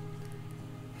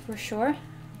 for sure.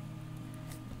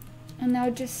 And now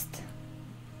just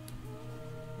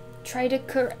try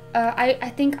to I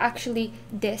think actually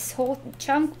this whole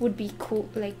chunk would be cool,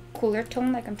 like cooler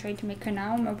tone, like I'm trying to make her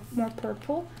now, more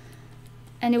purple.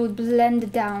 And it would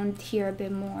blend down here a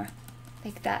bit more,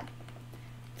 like that.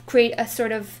 Create a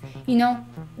sort of, you know,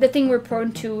 the thing we're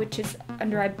prone to, which is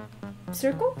under eye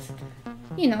circles,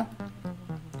 you know.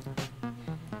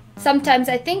 Sometimes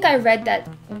I think I read that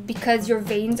because your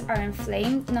veins are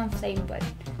inflamed, not inflamed, but,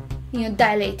 you know,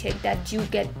 dilated, that you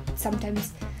get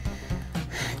sometimes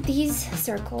these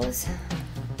circles.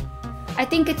 I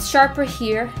think it's sharper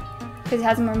here because it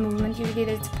has more movement. Usually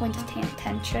there's a point of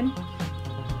tension.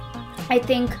 I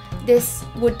think this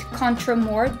would contour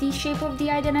more the shape of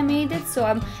the eye than I made it, so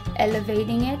I'm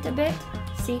elevating it a bit.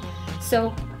 See?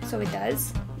 So it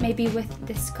does. Maybe with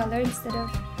this color instead of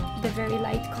the very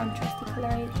light contrasty color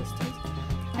I just used.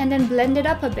 And then blend it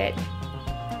up a bit,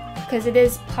 because it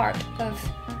is part of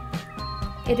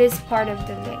the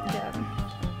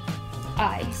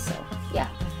eye. So yeah,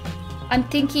 I'm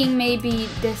thinking maybe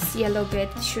this yellow bit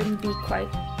shouldn't be quite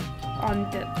on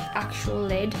the actual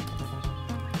lid.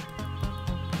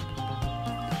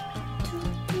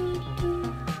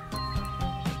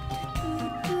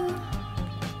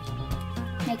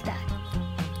 Like that.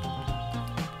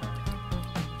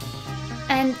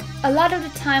 And a lot of the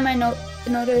time I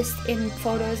noticed in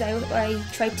photos I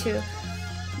try to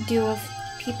do of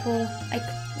people, like,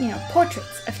 you know,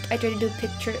 portraits. I try to do a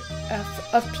picture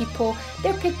of people.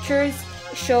 Their pictures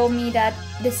show me that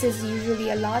this is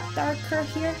usually a lot darker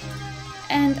here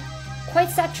and quite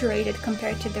saturated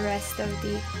compared to the rest of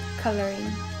the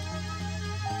coloring.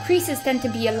 Creases tend to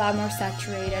be a lot more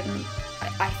saturated, and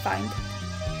I find.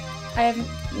 I have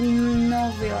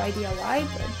no real idea why,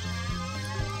 but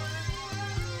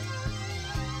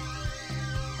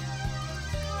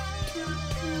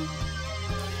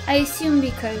I assume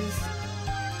because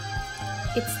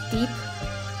it's deep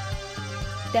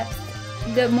depth.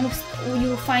 The most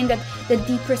you'll find that the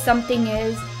deeper something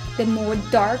is, the more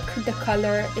dark the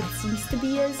color it seems to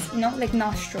be is, you know, like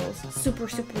nostrils, super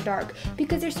dark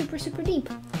because they're super deep.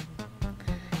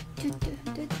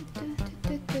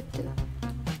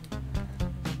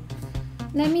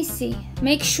 Let me see.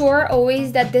 Make sure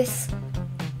always that this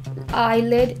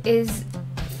eyelid is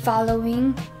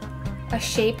following a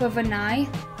shape of an eye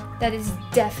that is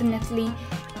definitely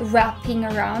wrapping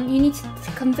around. You need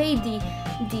to convey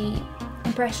the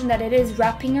impression that it is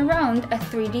wrapping around a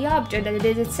 3D object, that it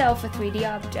is itself a 3D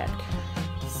object.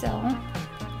 So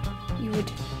you would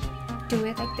do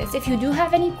it like this. If you do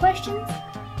have any questions,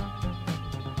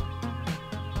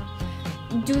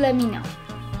 do let me know.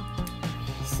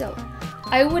 So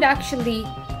I would actually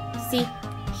see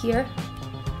here,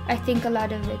 I think a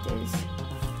lot of it is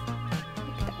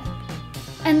like that.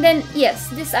 And then yes,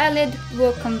 this eyelid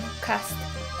will cast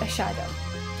a shadow.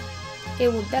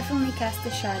 It will definitely cast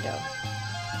a shadow.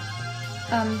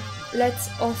 Let's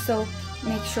also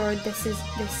make sure this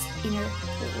inner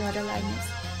waterline is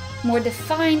more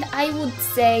defined. I would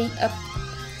say a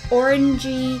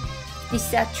orangey,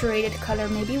 desaturated color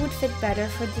maybe would fit better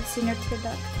for this inner tear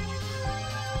duct.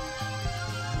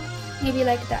 Maybe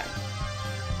like that.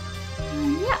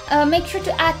 Yeah, make sure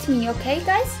to at me, okay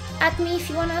guys? At me if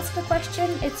you want to ask a question.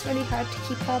 It's really hard to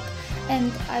keep up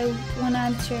and I want to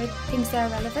answer things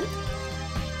that are relevant.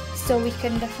 So we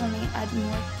can definitely add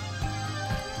more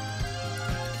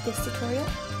to this tutorial.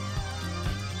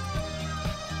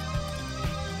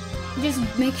 Just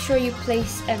make sure you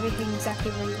place everything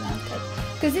exactly where you want it.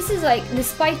 Because this is like,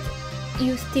 despite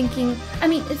you thinking, I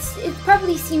mean, it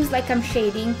probably seems like I'm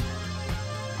shading,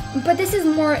 but this is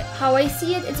more how I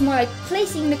see it. It's more like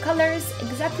placing the colors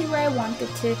exactly where I want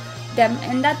it to them,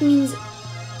 and that means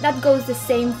that goes the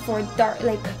same for dark,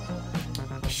 like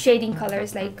shading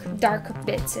colors, like darker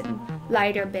bits and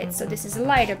lighter bits. So this is a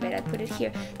lighter bit, I put it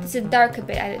here. This is a darker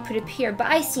bit, I put it here. But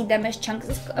I see them as chunks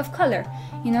of color,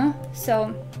 you know.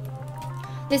 So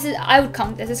this is, I would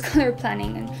count this as color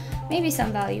planning and maybe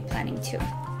some value planning too.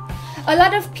 A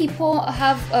lot of people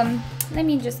have, let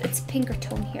me just, it's pinker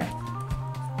tone here.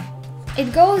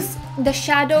 It goes, the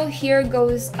shadow here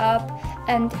goes up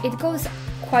and it goes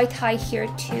quite high here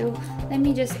too. Let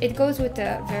me just, it goes with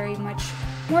a very much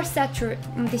more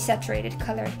desaturated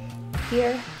color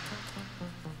here,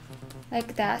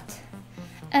 like that.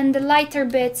 And the lighter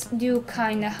bits do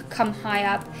kind of come high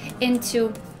up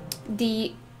into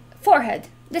the forehead.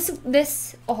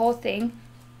 This whole thing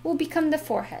will become the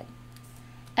forehead.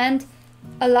 And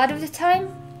a lot of the time,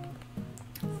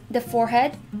 the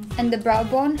forehead and the brow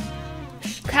bone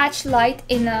catch light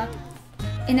in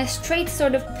a straight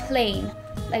sort of plane,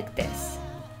 like this.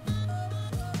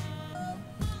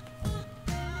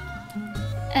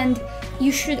 And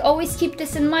you should always keep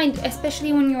this in mind,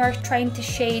 especially when you are trying to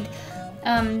shade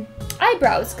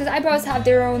eyebrows, because eyebrows have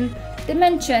their own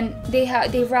dimension.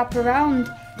 They wrap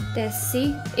around this.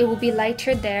 See, it will be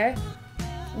lighter there,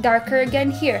 darker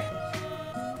again here.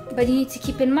 But you need to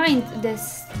keep in mind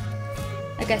this,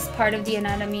 I guess, part of the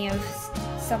anatomy of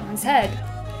someone's head,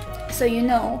 so you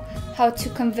know how to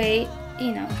convey,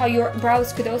 you know, how your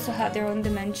brows could also have their own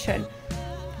dimension,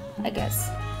 I guess,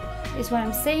 is what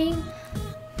I'm saying.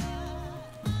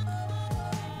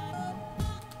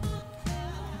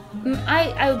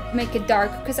 I would make it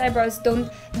dark because eyebrows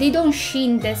don't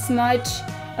sheen this much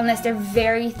unless they're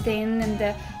very thin and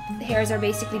the hairs are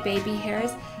basically baby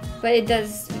hairs, but it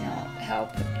does, you know, help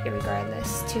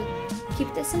regardless to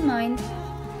keep this in mind.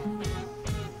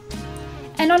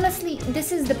 And honestly,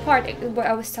 this is the part what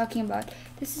I was talking about.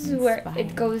 This is where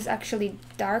it goes actually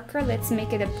darker. Let's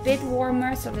make it a bit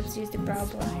warmer, so let's use the brow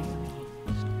bone.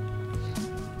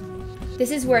 This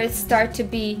is where it starts to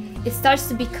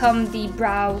become the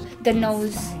brow, the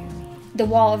nose, the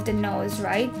wall of the nose,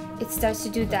 right? It starts to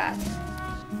do that.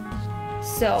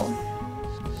 So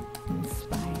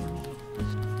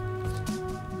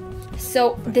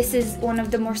this is one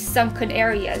of the more sunken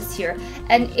areas here,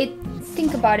 and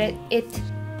think about it, it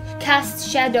casts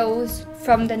shadows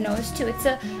from the nose too. It's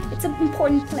an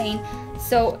important plane.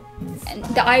 So, and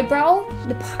the eyebrow,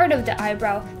 the part of the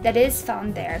eyebrow that is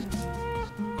found there,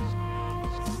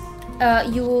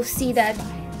 you will see that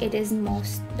it is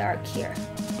most dark here.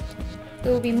 It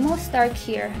will be most dark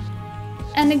here,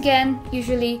 and again,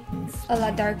 usually a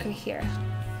lot darker here.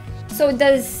 So it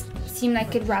does seem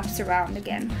like it wraps around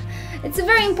again. It's a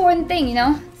very important thing, you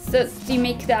know? So you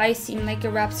make the eye seem like it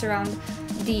wraps around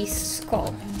the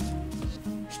skull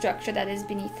structure that is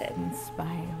beneath it.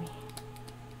 Inspire me.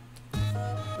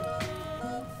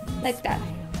 Like that.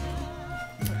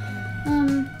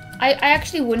 I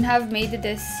actually wouldn't have made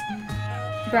this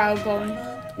brow bone,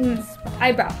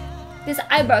 eyebrow. This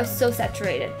eyebrow is so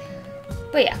saturated.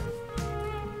 But yeah.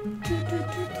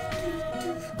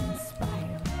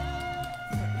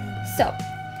 So,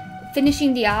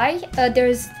 finishing the eye,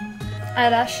 there's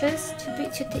eyelashes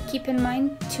to keep in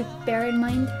mind, to bear in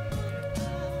mind.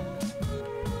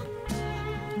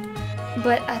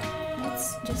 But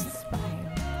let's just...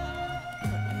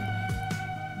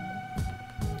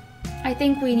 I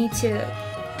think we need to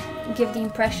give the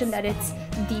impression that it's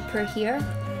deeper here,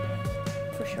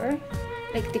 for sure,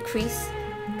 like the crease,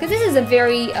 because this is a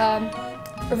very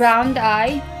round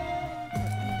eye,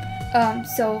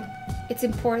 so it's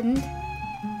important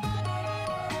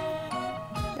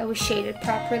that we shade it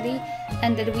properly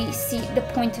and that we see the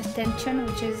point of tension,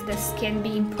 which is the skin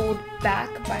being pulled back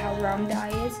by how round the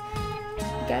eye is,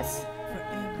 I guess.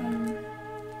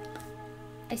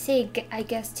 I say I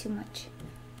guess too much.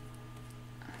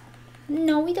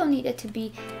 No, we don't need it to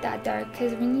be that dark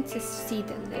because we need to see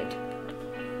the lid.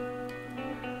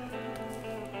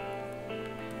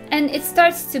 And it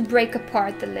starts to break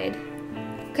apart the lid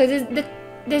because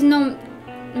there's no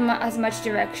as much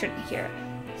direction here.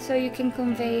 So you can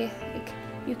convey, like,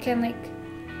 you can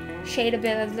like shade a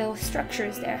bit of little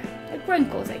structures there, like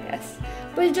wrinkles, I guess.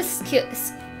 But it's just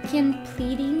skin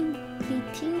pleating,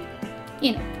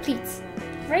 you know, pleats,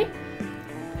 right?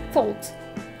 Folds.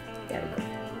 There we go.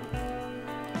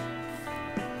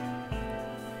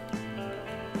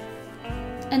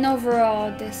 And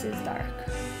overall, this is dark.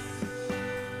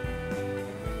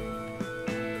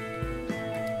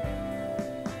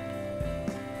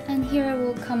 And here it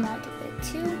will come out a bit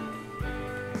too.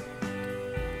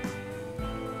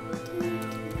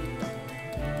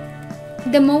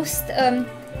 The most,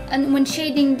 and when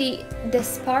shading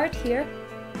this part here,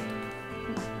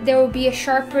 there will be a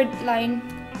sharper line,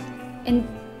 and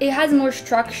it has more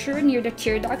structure near the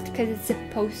tear duct because it's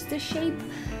supposed to shape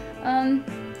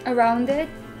around it.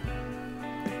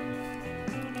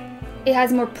 It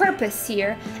has more purpose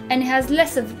here, and it has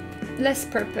less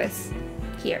purpose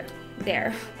here,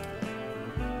 there.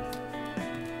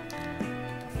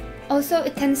 Also,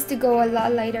 it tends to go a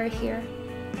lot lighter here.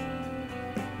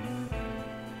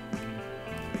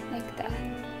 Like that.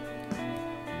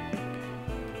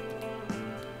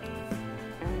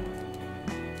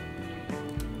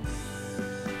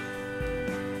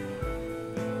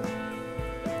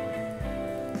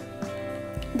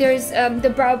 There's the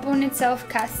brow bone itself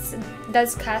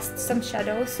does cast some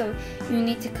shadow, so you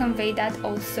need to convey that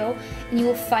also. And you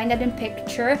will find that in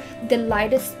picture, the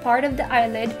lightest part of the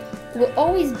eyelid will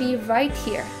always be right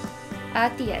here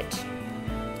at the edge.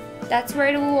 That's where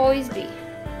it will always be.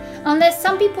 Unless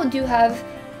some people do have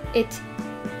it.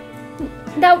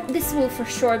 Now this will for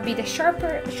sure be the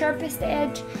sharpest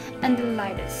edge and the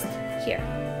lightest here.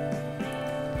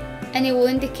 And it will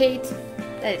indicate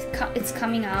that it's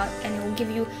coming out, and it will give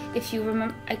you, if you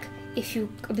remember, like if you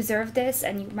observe this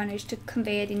and you manage to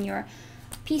convey it in your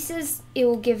pieces, it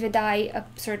will give the eye a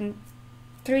certain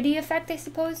 3D effect, I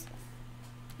suppose.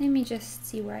 Let me just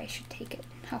see where I should take it,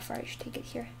 how far I should take it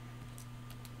here.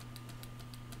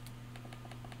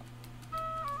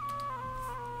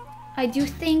 I do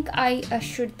think I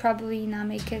should probably not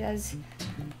make it as,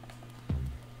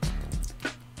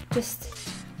 just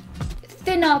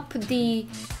thin up the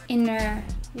inner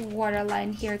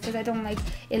waterline here, because I don't like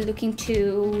it looking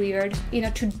too weird, you know,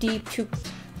 too deep, too,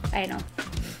 I don't know.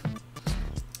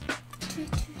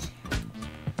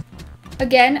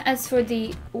 Again, as for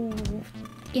the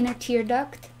inner tear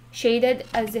duct, shaded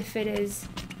as if it is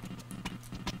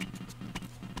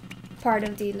part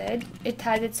of the lid. It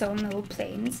has its own little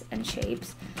planes and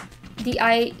shapes. The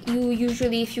eye, you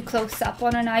usually, if you close up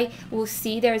on an eye, will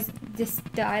see there's this,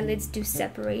 the eyelids do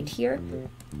separate here,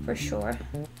 for sure.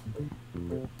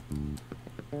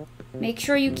 Make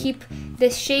sure you keep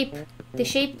this shape, the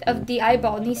shape of the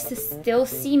eyeball needs to still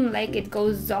seem like it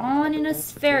goes on in a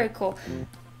spherical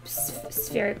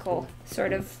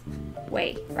sort of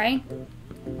way, right?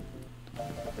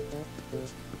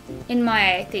 In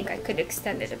my eye, I think I could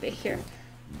extend it a bit here.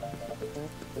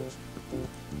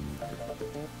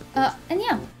 And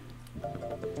yeah.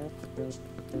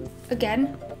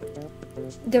 Again,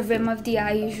 the rim of the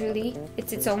eye usually,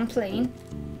 it's its own plane.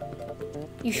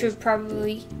 You should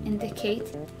probably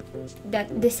indicate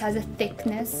that this has a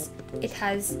thickness. It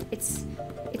has, it's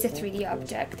a 3D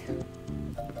object.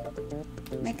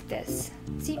 Like this.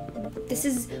 See, this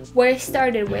is where I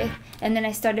started with, and then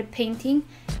I started painting,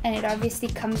 and it obviously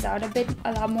comes out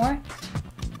a lot more.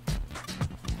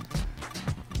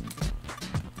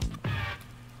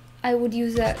 I would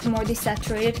use a more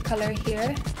desaturated color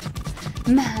here.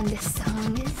 Man, this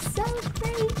song is so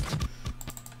great.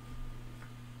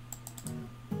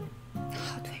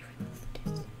 How do I remove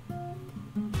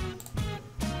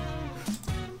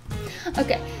this?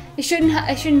 Okay, it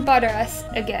shouldn't bother us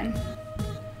again.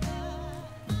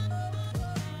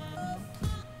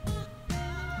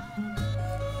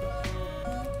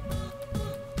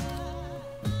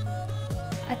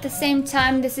 At the same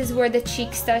time, this is where the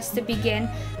cheek starts to begin.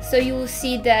 So you will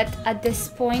see that at this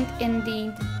point in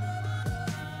the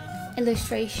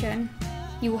illustration,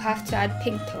 you will have to add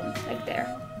pink tone, like there.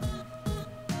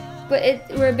 But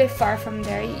we're a bit far from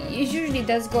there. It usually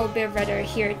does go a bit redder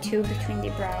here too, between the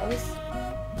brows.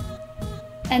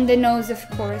 And the nose, of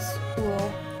course,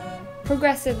 will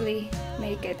progressively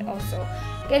make it also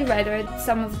get redder,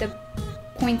 some of the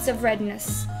points of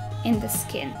redness in the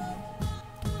skin.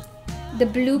 The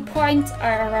blue points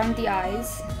are around the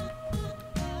eyes,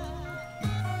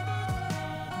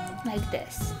 like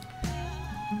this.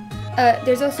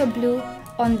 There's also blue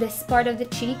on this part of the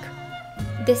cheek.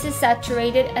 This is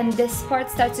saturated, and this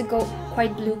part starts to go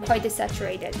quite blue, quite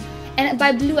desaturated. And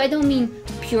by blue, I don't mean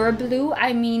pure blue.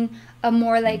 I mean a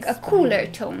more like a cooler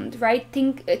toned, right?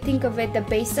 Think of it, the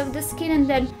base of the skin, and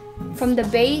then from the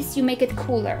base you make it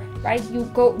cooler, right?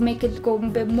 You make it go a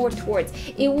bit more towards.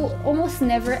 It will almost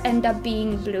never end up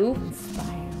being blue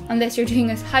unless you're doing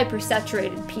a hyper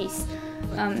saturated piece.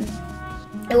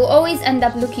 It will always end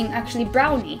up looking actually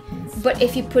browny, but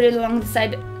if you put it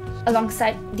alongside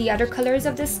the other colors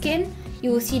of the skin, you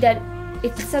will see that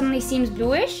it suddenly seems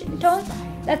bluish in tone.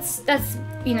 That's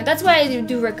you know, that's why I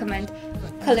do recommend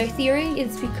color theory,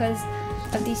 is because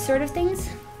of these sort of things.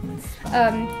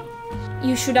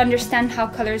 You should understand how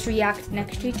colors react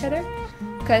next to each other,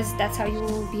 because that's how you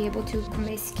will be able to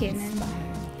convey skin and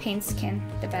paint skin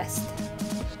the best.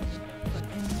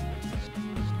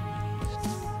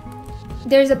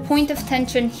 There's a point of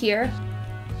tension here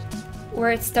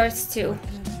where it starts to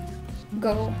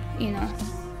go, you know,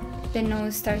 the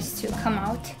nose starts to come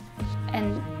out,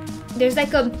 and there's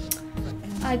like a,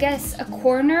 I guess, a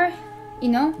corner, you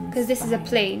know, because this is a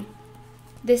plane.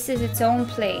 This is its own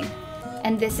plane.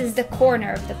 and this is the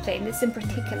corner of the plane. This in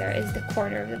particular is the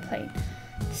corner of the plane.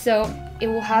 So it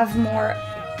will have more,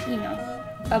 you know,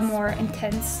 a more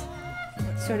intense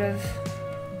sort of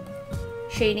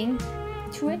shading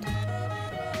to it.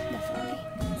 Definitely.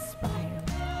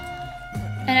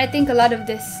 And I think a lot of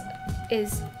this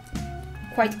is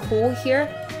quite cool here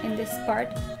in this part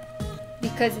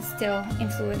because it's still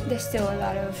influent. There's still a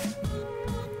lot of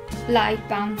light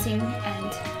bouncing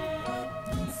and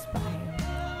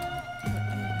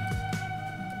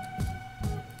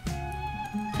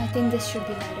I think this should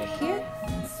be lighter here.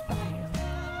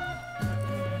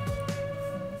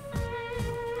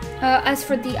 As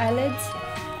for the eyelids,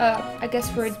 I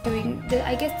guess we're doing the,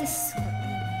 I guess this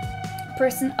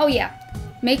person, oh yeah,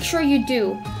 make sure you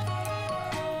do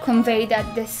convey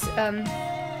that this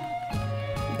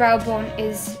brow bone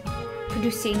is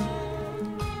producing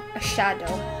a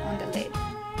shadow on the lid.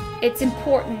 It's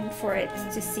important for it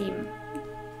to seem,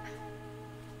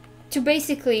 to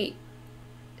basically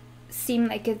seem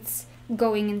like it's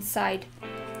going inside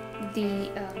the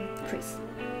crease.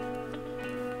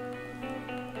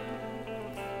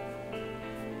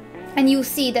 And you'll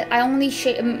see that I only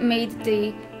made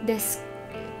this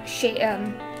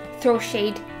throw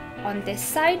shade on this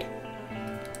side,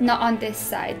 not on this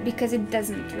side, because it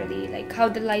doesn't really, like how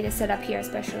the light is set up here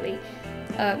especially,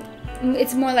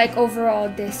 it's more like overall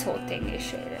this whole thing is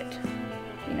shaded,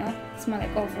 you know, it's more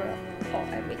like overall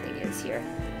everything is here.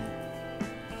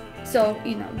 So,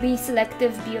 you know, be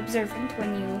selective, be observant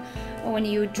when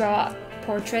you draw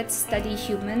portraits, study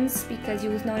humans, because you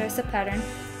will notice a pattern.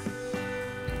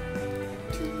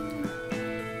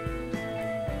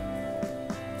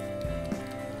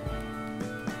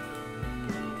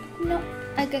 No,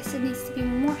 I guess it needs to be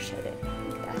more shaded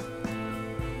like that.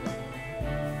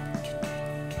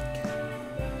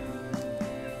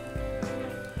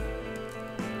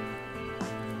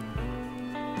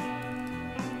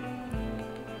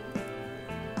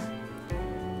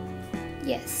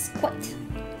 Yes, quite.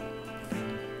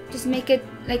 Just make it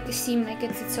like seem like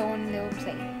it's its own little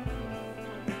plane.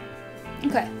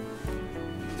 Okay.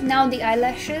 Now the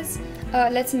eyelashes.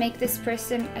 Let's make this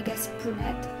person, I guess,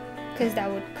 brunette, because that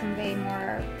would convey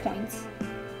more points.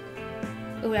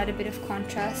 It would add a bit of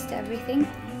contrast to everything.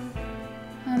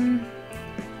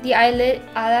 The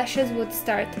eyelashes would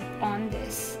start on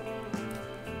this.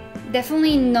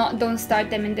 Definitely don't start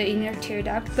them in the inner tear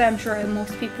duct, but I'm sure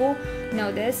most people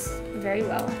know this very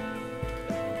well.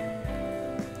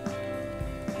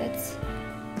 That's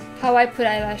how I put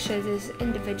eyelashes, is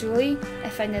individually. I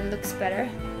find it looks better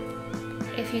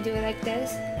if you do it like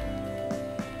this.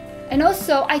 And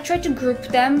also, I try to group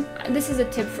them. This is a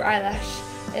tip for eyelash,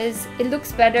 is it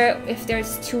looks better if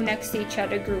there's two next to each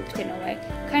other grouped in a way.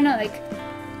 Kind of like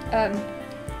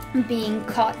being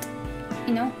caught,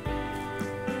 you know?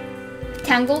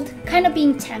 Tangled, kind of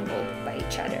being tangled by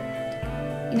each other,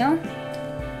 you know?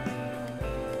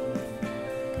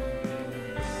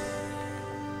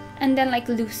 And then like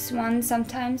loose ones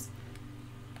sometimes.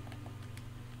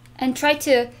 And try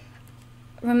to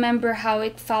remember how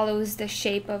it follows the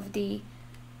shape of the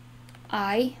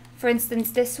eye. For instance,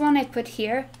 this one I put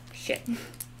here. Shit.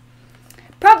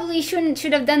 Probably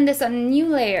should have done this on a new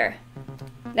layer,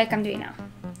 like I'm doing now.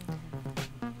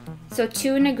 So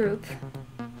two in a group,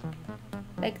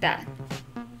 like that.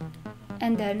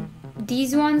 And then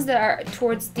these ones that are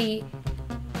towards the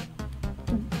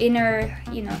inner,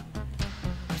 you know,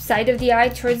 side of the eye,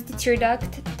 towards the tear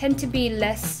duct, tend to be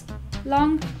less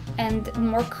long and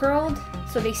more curled,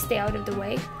 so they stay out of the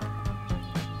way.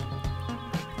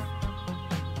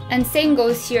 And same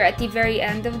goes here at the very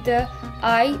end of the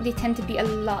eye. They tend to be a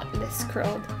lot less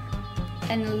curled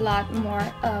and a lot more,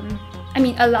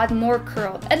 a lot more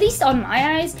curled, at least on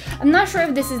my eyes. I'm not sure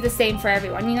if this is the same for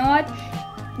everyone. You know what?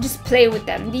 Just play with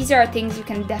them. These are things you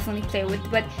can definitely play with,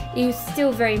 but it's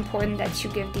still very important that you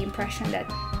give the impression that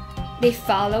they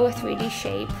follow a 3D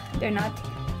shape. They're not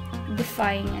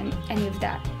defying any of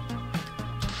that.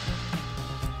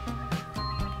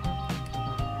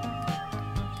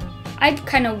 I'd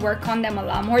kind of work on them a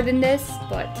lot more than this,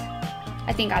 but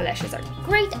I think eyelashes are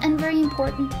great and very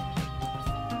important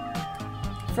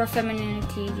for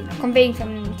femininity, you know, conveying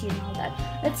femininity and all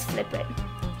that. Let's flip it.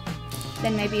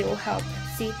 Then maybe it will help.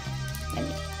 See, and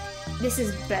this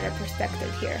is better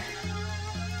perspective here.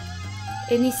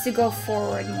 It needs to go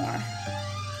forward more,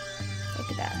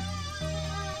 like that.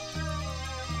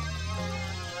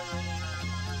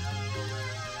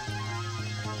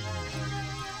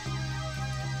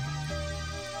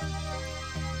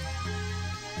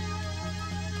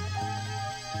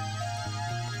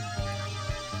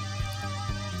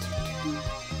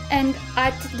 And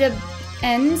at the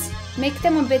ends, make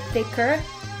them a bit thicker,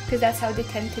 because that's how they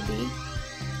tend to be.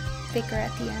 Thicker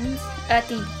at the ends. At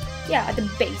the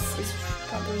base is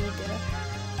probably the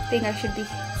thing I should be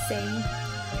saying.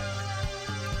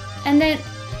 And then,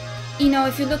 you know,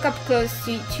 if you look up close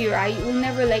to your eye, you will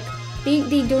never like,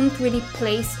 they don't really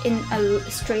place in a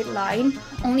straight line,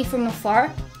 only from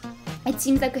afar. It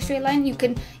seems like a straight line. You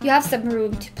have some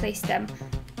room to place them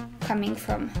coming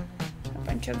from a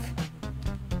bunch of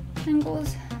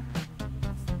angles.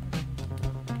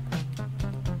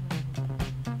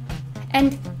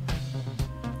 And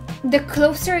the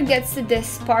closer it gets to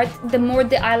this part, the more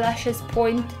the eyelashes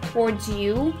point towards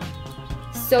you.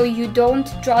 So you don't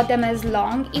draw them as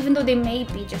long, even though they may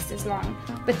be just as long.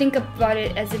 But think about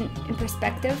it as in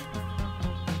perspective.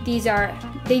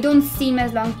 They don't seem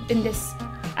as long in this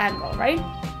angle, right?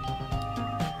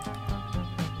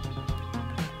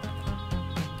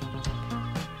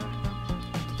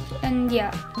 And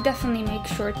yeah, definitely make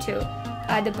sure to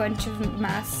add a bunch of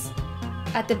mass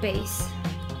at the base,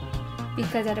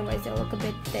 because otherwise they'll look a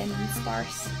bit thin and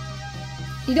sparse.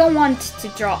 You don't want to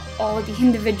draw all the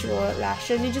individual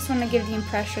lashes, you just want to give the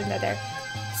impression that they're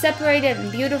separated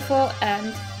and beautiful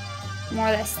and more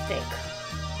or less thick.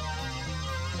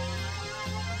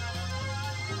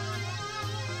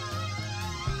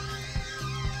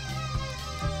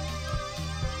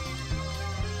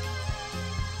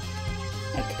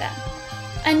 Like that.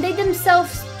 And they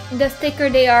themselves, the thicker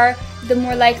they are, the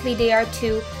more likely they are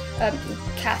to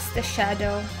cast a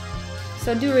shadow.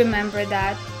 So do remember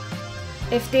that.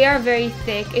 If they are very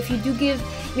thick, if you do give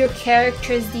your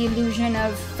characters the illusion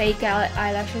of fake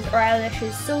eyelashes or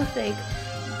eyelashes so thick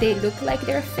they look like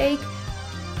they're fake,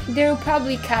 they'll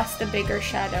probably cast a bigger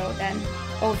shadow than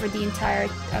over the entire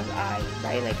eye,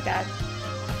 right? Like that.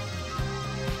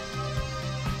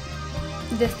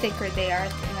 The thicker they are,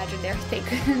 imagine they're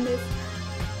thicker than this.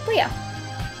 But yeah.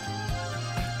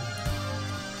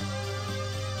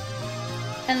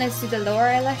 And let's do the lower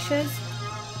eyelashes.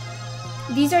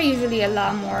 These are usually a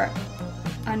lot more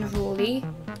unruly.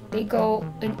 They go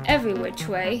in every which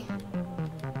way.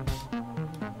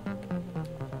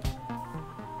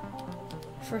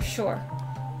 For sure.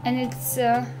 And it's,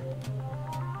 they're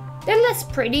less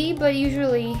pretty, but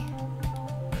usually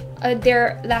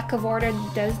their lack of order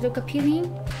does look appealing.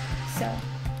 So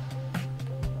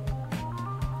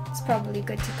it's probably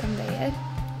good to convey it.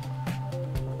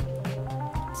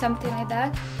 Something like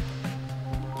that.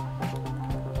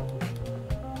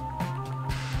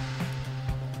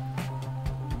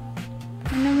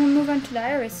 And then we'll move on to the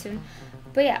iris soon.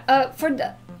 But yeah, for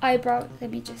the eyebrow,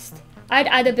 I'd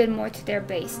add a bit more to their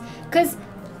base, because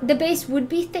the base would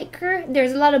be thicker.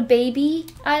 There's a lot of baby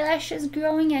eyelashes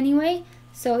growing anyway.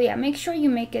 So yeah, make sure you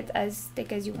make it as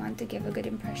thick as you want to give a good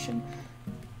impression.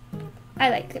 I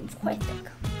like them quite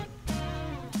thick.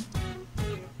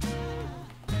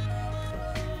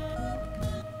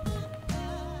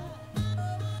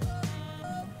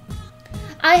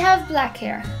 I have black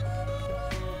hair.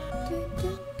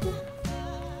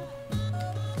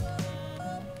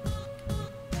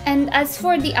 And as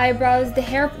for the eyebrows, the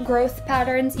hair growth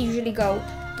patterns usually go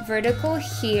vertical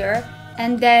here,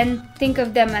 and then think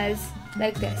of them as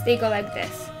like this. They go like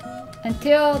this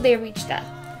until they reach that.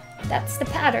 That's the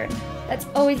pattern. That's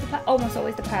always almost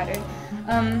always the pattern.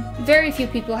 Very few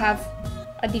people have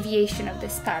a deviation of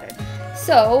this pattern.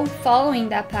 So following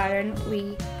that pattern,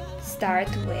 we start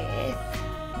with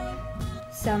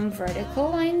some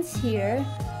vertical lines here,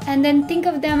 and then think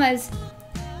of them as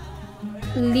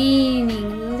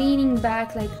leaning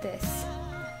back like this,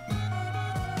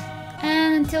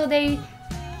 and until they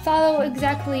follow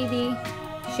exactly the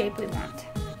shape we want.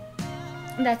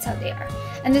 And that's how they are.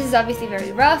 And this is obviously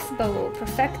very rough, but we'll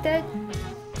perfect it.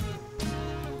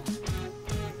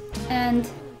 And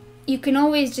you can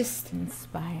always just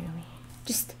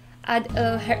add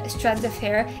strands of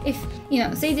hair. If, you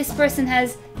know, say this person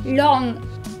has long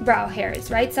brow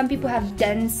hairs, right? Some people have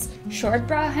dense, short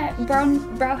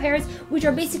brown brow hairs, which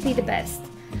are basically the best.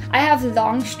 I have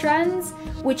long strands,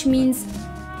 which means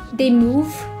they move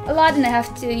a lot and I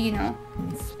have to, you know,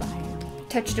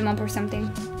 touch them up or something.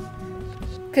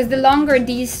 Because the longer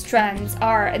these strands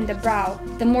are in the brow,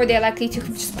 the more they're likely to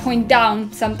just point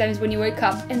down sometimes when you wake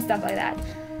up and stuff like that.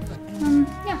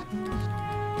 Yeah.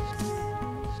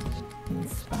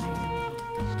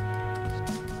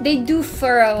 They do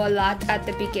furrow a lot at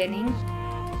the beginning,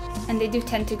 and they do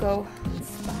tend to go.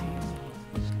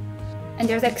 And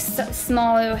there's like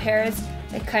small little hairs,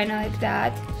 like kind of like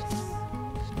that.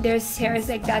 There's hairs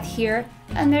like that here,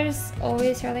 and there's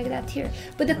always hair like that here.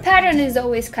 But the pattern is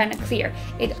always kind of clear.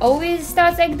 It always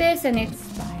starts like this, and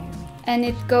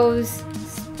it goes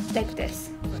like this.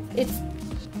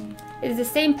 It's the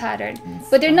same pattern,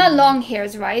 but they're not long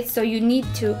hairs, right? So you need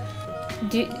to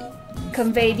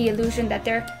convey the illusion that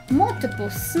there are multiple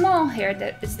small hair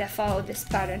that follow this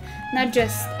pattern, not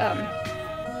just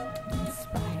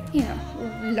you know,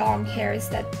 long hairs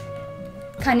that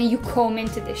kind of you comb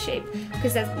into the shape,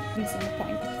 because that's missing the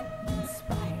point.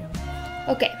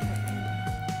 Okay.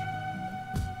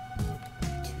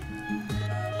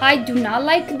 I do not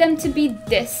like them to be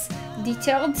this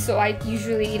detailed, so I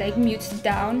usually like mute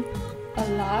down a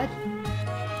lot.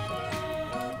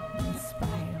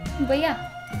 But yeah.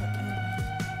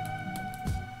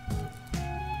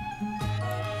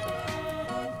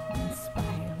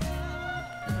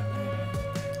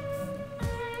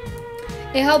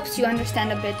 It helps you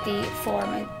understand a bit the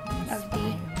form of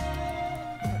the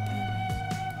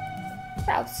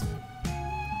brows.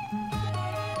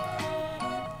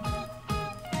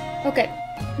 Okay,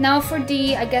 now for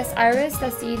the, I guess, iris,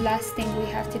 that's the last thing we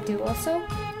have to do also.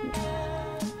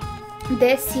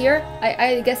 This here,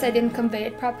 I guess I didn't convey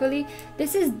it properly.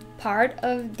 This is part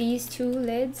of these two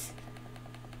lids.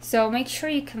 So make sure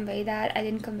you convey that. I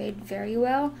didn't convey it very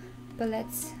well, but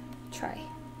let's try.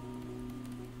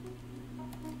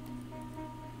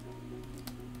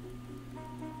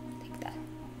 Like that.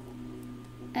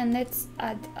 And let's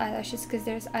add eyelashes because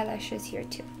there's eyelashes here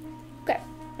too. Okay,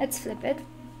 let's flip it.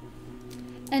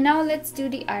 And now let's do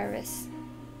the iris.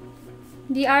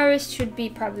 The iris should be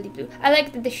probably blue. I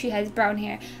like that she has brown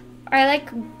hair. I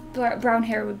like brown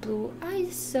hair with blue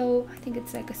eyes, so I think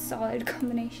it's like a solid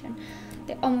combination.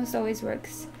 It almost always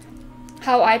works.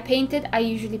 How I paint it, I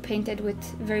usually paint it with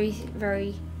very,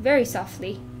 very, very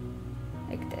softly,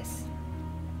 like this.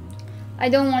 I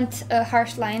don't want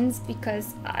harsh lines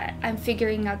because I'm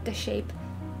figuring out the shape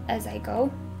as I go.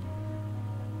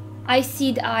 I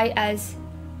see the eye as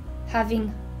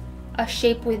having a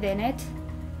shape within it,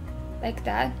 like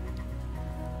that,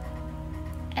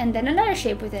 and then another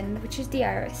shape within, which is the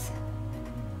iris.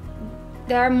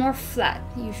 They are more flat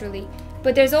usually,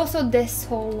 but there's also this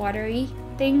whole watery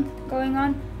thing going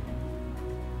on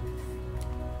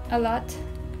a lot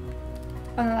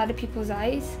on a lot of people's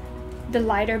eyes. The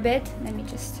lighter bit, let me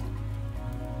just,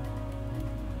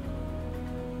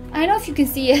 I don't know if you can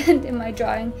see it in my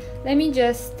drawing. Let me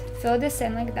just fill this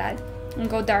in like that and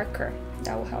go darker.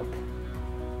 That will help.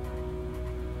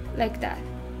 Like that.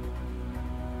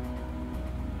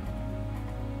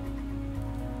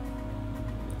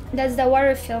 That's the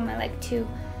water film. I like to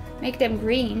make them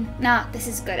green. Nah, this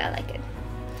is good. I like it.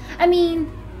 I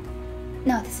mean,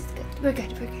 no, this is good. We're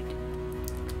good. We're good.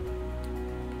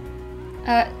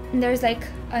 There's like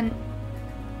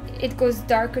it goes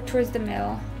darker towards the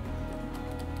middle,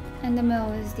 and the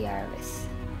middle is the iris,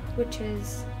 which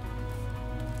is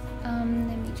let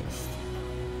me just.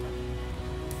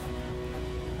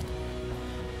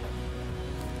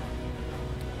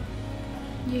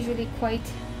 Usually quite.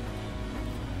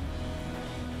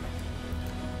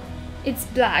 It's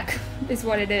black, is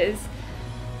what it is.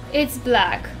 It's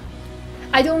black.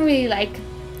 I don't really like,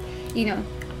 you know,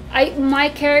 my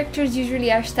characters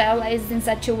usually are stylized in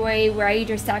such a way where I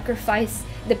either sacrifice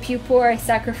the pupil or I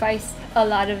sacrifice a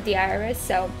lot of the iris,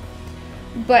 so,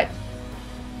 but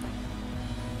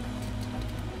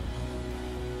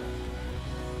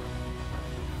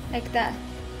like that.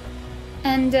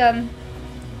 And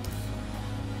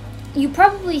you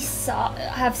probably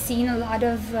have seen a lot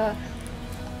of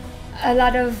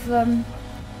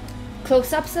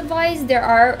close-ups of eyes. There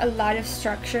are a lot of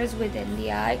structures within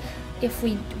the eye. If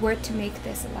we were to make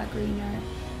this a lot greener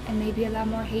and maybe a lot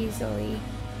more hazily,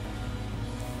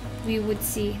 we would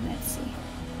see, let's see.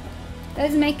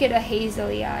 Let's make it a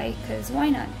hazily eye, because why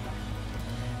not?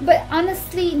 But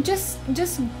honestly, just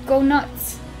go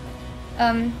nuts.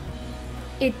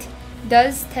 It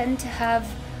does tend to have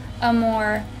a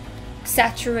more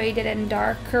saturated and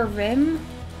darker rim.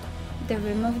 The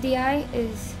rim of the eye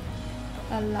is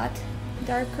a lot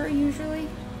darker usually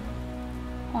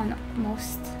on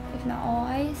most, if not all,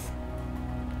 eyes.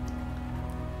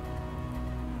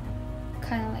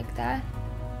 Kind of like that.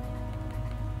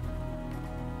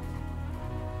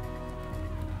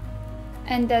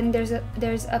 And then there's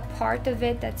a part of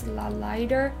it that's a lot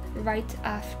lighter right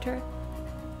after,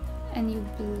 and you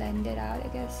blend it out, I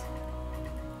guess.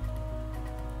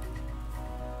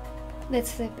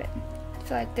 Let's flip it. I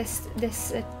feel like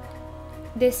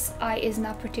this eye is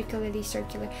not particularly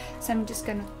circular, so I'm just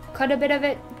gonna cut a bit of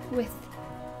it with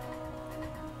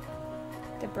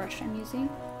the brush I'm using,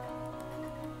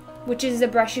 which is the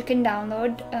brush you can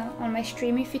download on my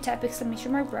stream if you type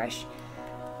 !brush.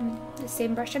 The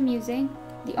same brush I'm using,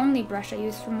 the only brush I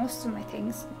use for most of my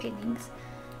paintings.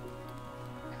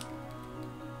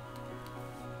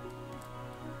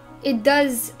 it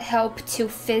does help to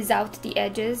fizz out the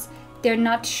edges. They're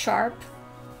not sharp.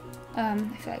 I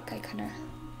feel like I kind of...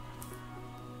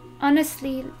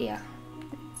 Honestly, yeah.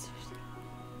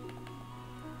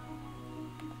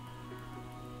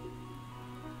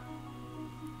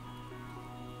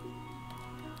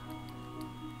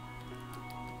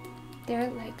 They're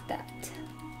like that.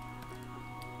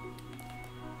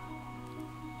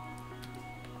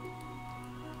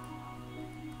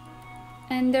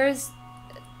 And there's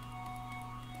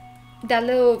that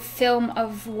little film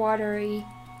of watery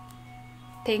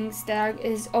things that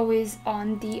is always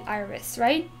on the iris,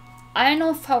 right? I don't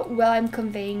know how well I'm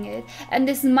conveying it, and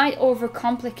this might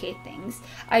overcomplicate things.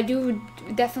 I do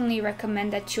definitely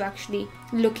recommend that you actually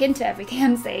look into everything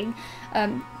I'm saying.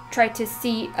 Try to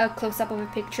see a close-up of a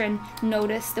picture and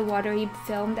notice the watery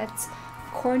film that's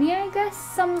cornea, I guess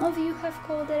some of you have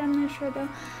called it, I'm not sure though.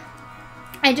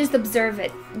 I just observed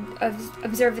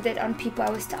it on people I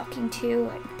was talking to,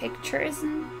 and pictures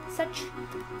and such.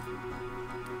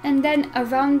 And then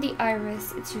around the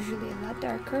iris, it's usually a lot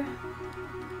darker.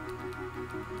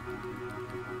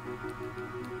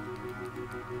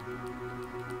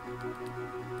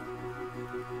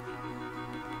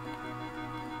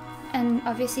 And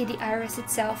obviously the iris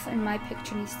itself in my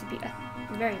picture needs to be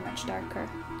very much darker.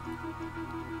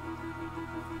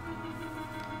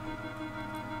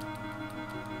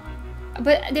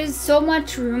 But there's so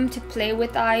much room to play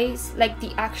with eyes, like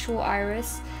the actual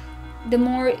iris. The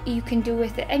more you can do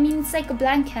with it, I mean, it's like a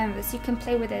blank canvas. You can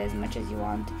play with it as much as you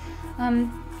want.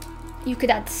 You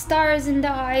could add stars in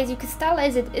the eyes. You could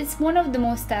stylize it. It's one of the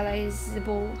most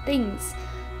stylizable things.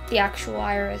 The actual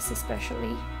iris,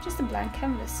 especially. Just a blank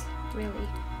canvas, really.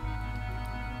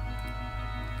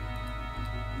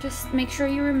 Just make sure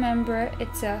you remember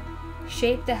it's a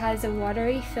shape that has a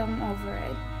watery film over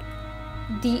it.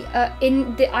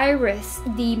 In the iris,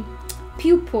 the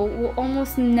pupil will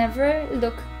almost never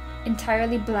look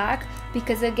entirely black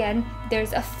because, again,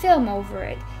 there's a film over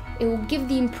it. It will give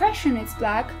the impression it's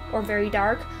black or very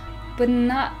dark, but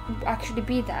not actually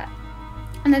be that.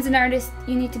 And as an artist,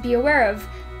 you need to be aware of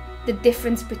the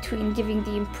difference between giving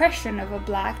the impression of a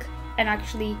black and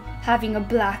actually having a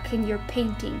black in your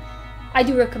painting. I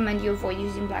do recommend you avoid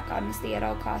using black, honestly, at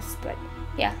all costs, but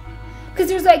yeah. Because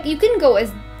there's like, you can go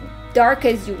as dark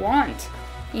as you want,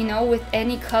 you know, with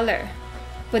any color,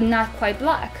 but not quite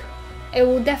black. It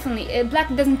will definitely,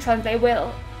 black doesn't translate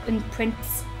well in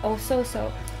prints also,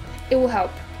 so it will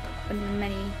help in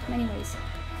many ways.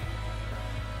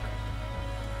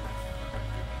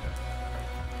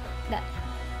 That.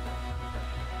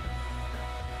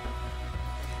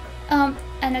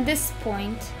 And at this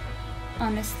point,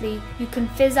 honestly, you can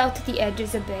fizz out the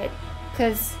edges a bit,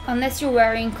 because unless you're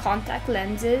wearing contact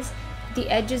lenses, the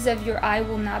edges of your eye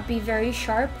will not be very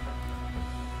sharp.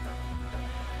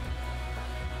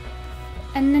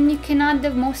 And then you can add the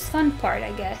most fun part,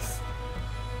 I guess,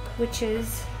 which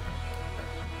is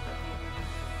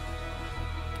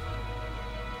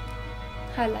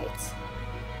highlights.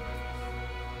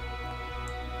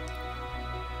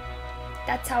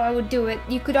 That's how I would do it.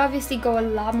 You could obviously go a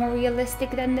lot more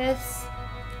realistic than this.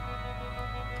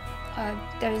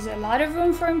 There's a lot of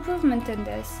room for improvement in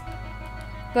this.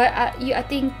 But I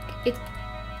think it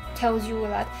tells you a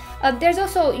lot. There's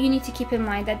also, you need to keep in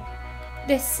mind that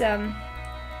this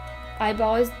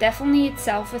eyeball is definitely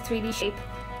itself a 3D shape,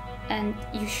 and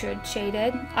you should shade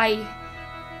it. I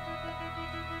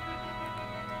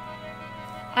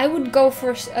would go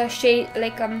for a shade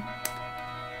like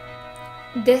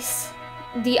this.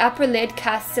 The upper lid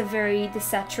casts a very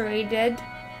desaturated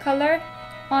color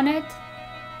on it,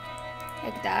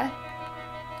 like that.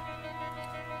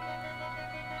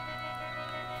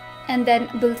 And then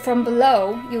from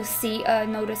below, you'll see,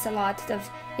 notice a lot of,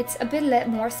 it's a bit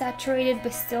more saturated,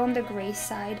 but still on the gray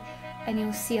side, and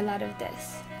you'll see a lot of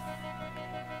this.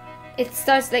 It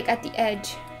starts like at the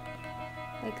edge,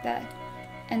 like that,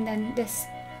 and then this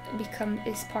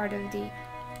is part of the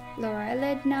lower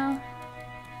eyelid now,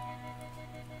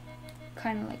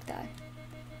 kind of like that.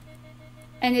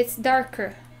 And it's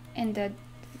darker in the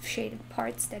shaded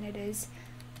parts than it is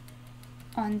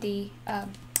on the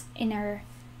inner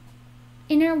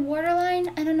waterline.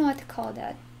 I don't know what to call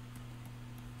that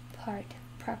part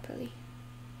properly.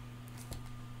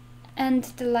 And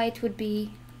the light would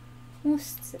be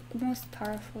most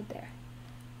powerful there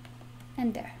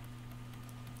and there.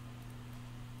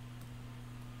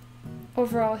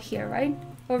 Overall here, right?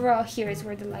 Overall here is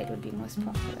where the light would be most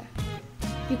popular.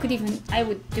 You could even, I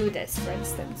would do this for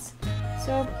instance.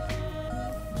 So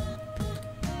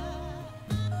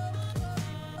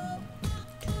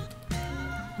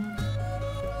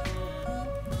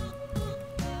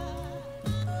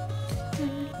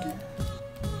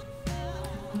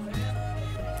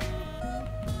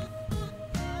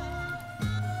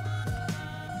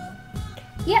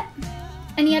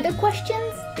Any other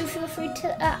questions? Do feel free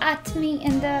to at me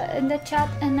in the chat,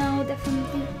 and I'll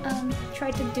definitely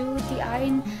try to do the eye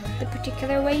in the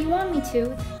particular way you want me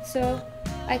to, so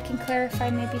I can clarify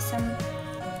maybe some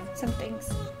things.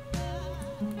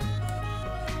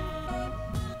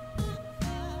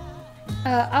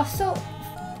 Also,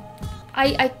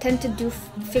 I tend to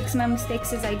fix my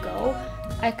mistakes as I go.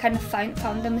 I kind of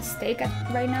found the mistake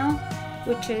right now,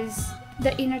 which is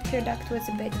the inner tear duct was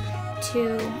a bit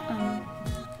too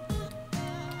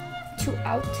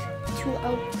out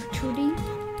protruding.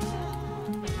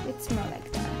 It's more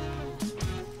like that.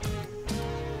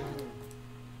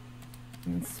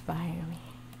 Inspire me.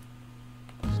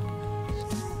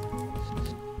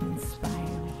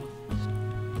 Inspire me.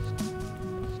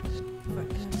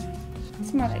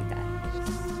 It's more like that.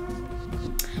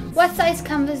 What size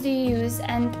canvas do you use?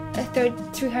 And a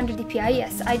 300 dpi?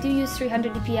 Yes, I do use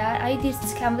 300 dpi.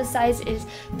 This canvas size is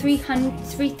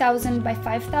 3000 by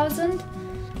 5000.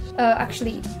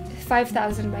 Actually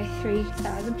 5000 by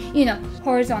 3000. You know,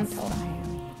 horizontal.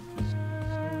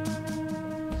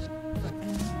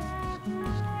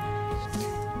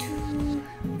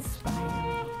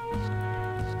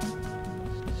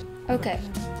 Okay,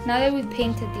 now that we've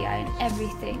painted the eye and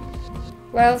everything,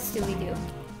 what else do we do?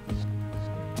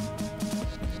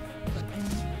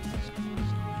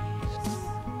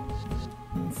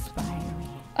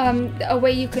 A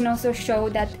way you can also show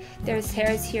that there's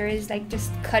hairs here is like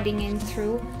just cutting in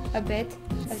through a bit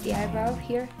of the eyebrow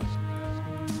here.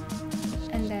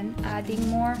 And then adding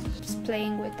more, just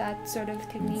playing with that sort of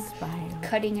technique,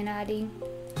 cutting and adding.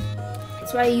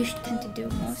 That's what I usually tend to do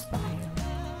most.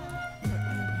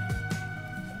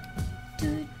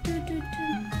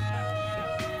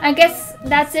 I guess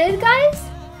that's it, guys.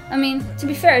 I mean, to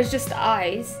be fair, it's just the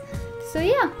eyes. So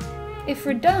yeah, if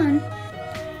we're done,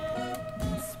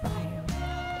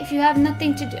 if you have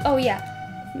nothing to do, oh yeah,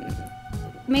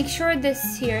 make sure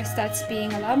this here starts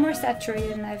being a lot more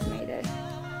saturated than I've made it.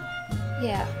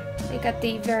 Yeah, like at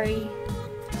the very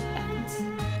end.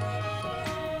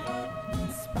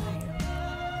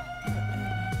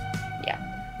 Yeah.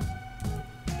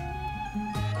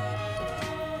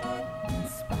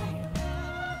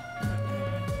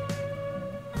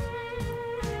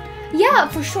 Yeah,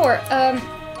 for sure.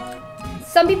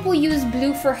 Some people use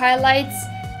blue for highlights.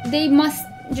 They must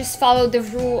just follow the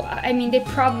rule. I mean, they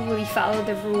probably follow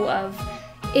the rule of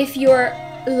if your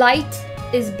light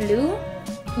is blue,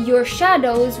 your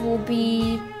shadows will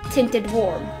be tinted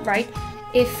warm, right?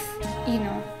 If, you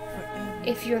know,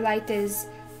 if your light is,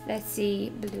 let's see,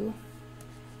 blue.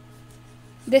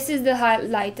 This is the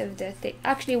highlight of the thing.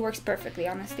 Actually, it works perfectly,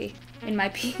 honestly, in my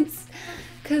piece,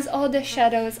 because all the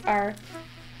shadows are.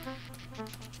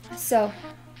 So,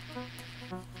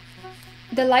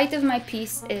 the light of my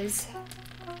piece is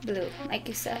blue, like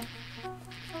you said.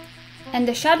 And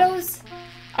the shadows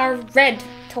are red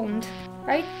toned,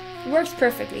 right? It works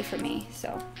perfectly for me,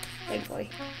 so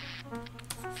thankfully.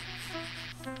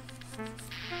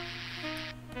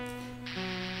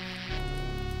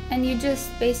 And you just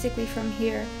basically from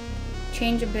here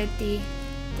change a bit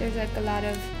there's like a lot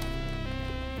of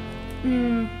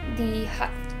the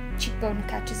hot cheekbone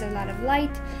catches a lot of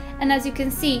light, and as you can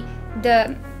see,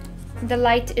 the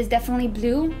light is definitely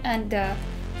blue, and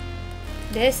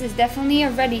this is definitely a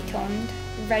red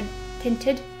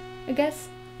tinted, I guess.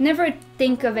 Never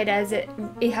think of it as it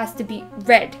has to be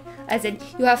red, as in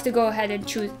you have to go ahead and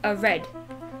choose a red.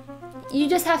 You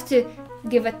just have to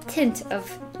give a tint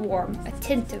of warm, a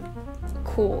tint of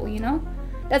cool, you know?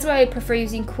 That's why I prefer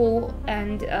using cool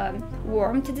and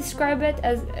warm to describe it,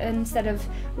 as instead of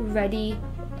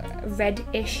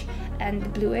reddish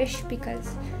and bluish,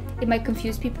 because it might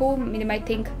confuse people. I mean, they might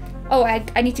think, oh,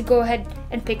 I need to go ahead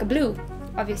and pick a blue,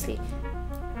 obviously.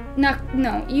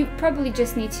 No, you probably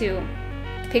just need to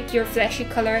pick your fleshy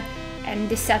color and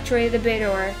desaturate it a bit,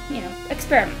 or, you know,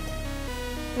 experiment.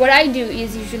 What I do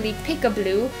is usually pick a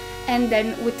blue, and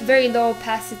then with very low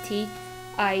opacity,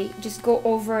 I just go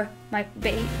over my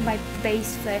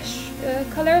base flesh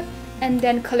color, and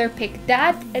then color pick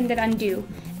that, and then undo,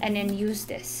 and then use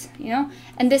this, you know.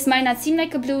 And this might not seem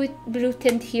like a blue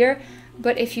tint here,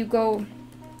 but if you go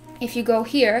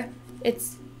here,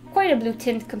 it's quite a blue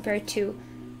tint compared to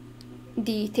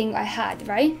the thing I had,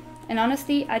 right? And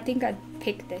honestly, I think I'd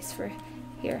pick this for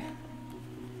here.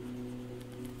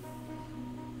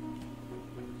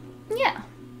 Yeah.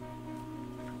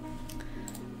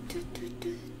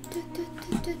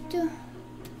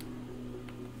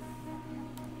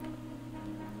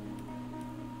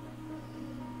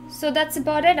 So that's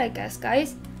about it, I guess,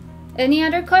 guys. Any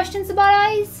other questions about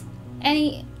eyes?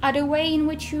 Any other way in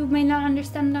which you may not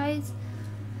understand eyes?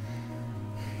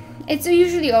 It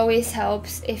usually always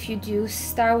helps if you do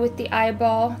start with the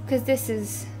eyeball, because this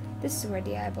is where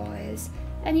the eyeball is,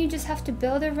 and you just have to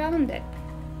build around it.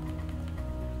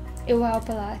 It will help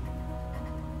a lot.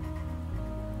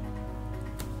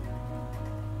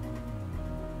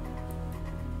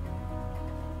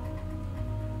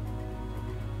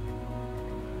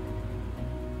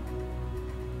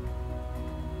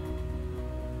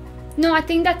 No, I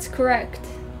think that's correct.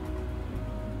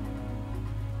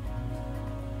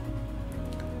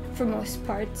 For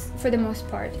the most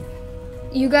part.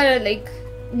 You gotta like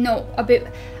know a bit.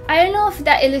 I don't know if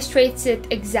that illustrates it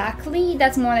exactly.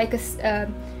 That's more like a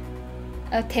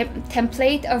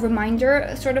template, a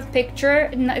reminder sort of picture.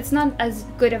 It's not as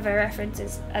good of a reference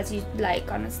as you'd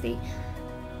like, honestly.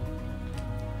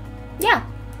 Yeah.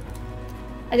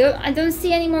 I don't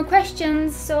see any more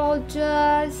questions, so I'll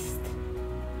just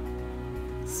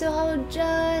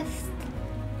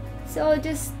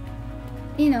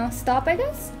you know, stop, I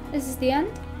guess. This is the end.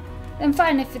 Then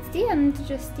fine, if it's the end,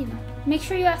 just, you know, make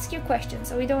sure you ask your question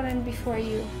so we don't end before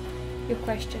your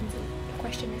question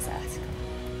is asked.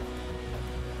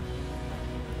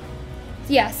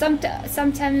 Yeah,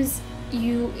 sometimes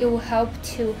it will help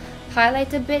to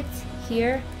highlight a bit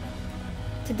here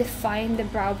to define the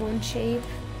brow bone shape.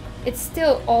 It's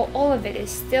still all of it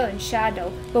is still in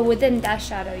shadow, but within that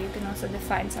shadow you can also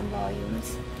define some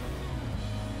volumes.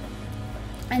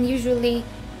 And usually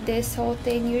this whole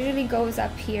thing usually goes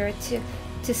up here to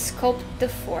sculpt the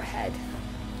forehead.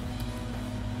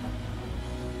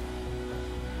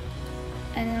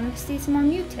 And honestly it's more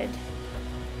muted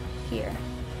here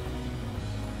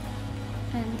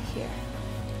and here.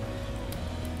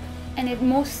 And it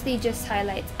mostly just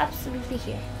highlights absolutely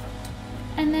here.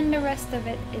 And then the rest of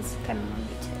it is kind of more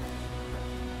muted.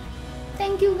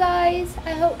 Thank you guys.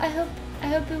 I hope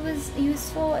it was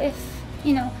useful. If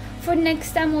you know, for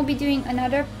next time we'll be doing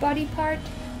another body part,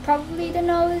 probably the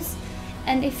nose.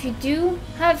 And if you do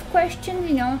have questions,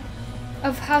 you know,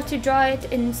 of how to draw it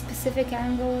in specific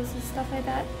angles and stuff like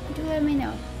that, do let me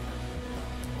know.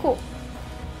 Cool.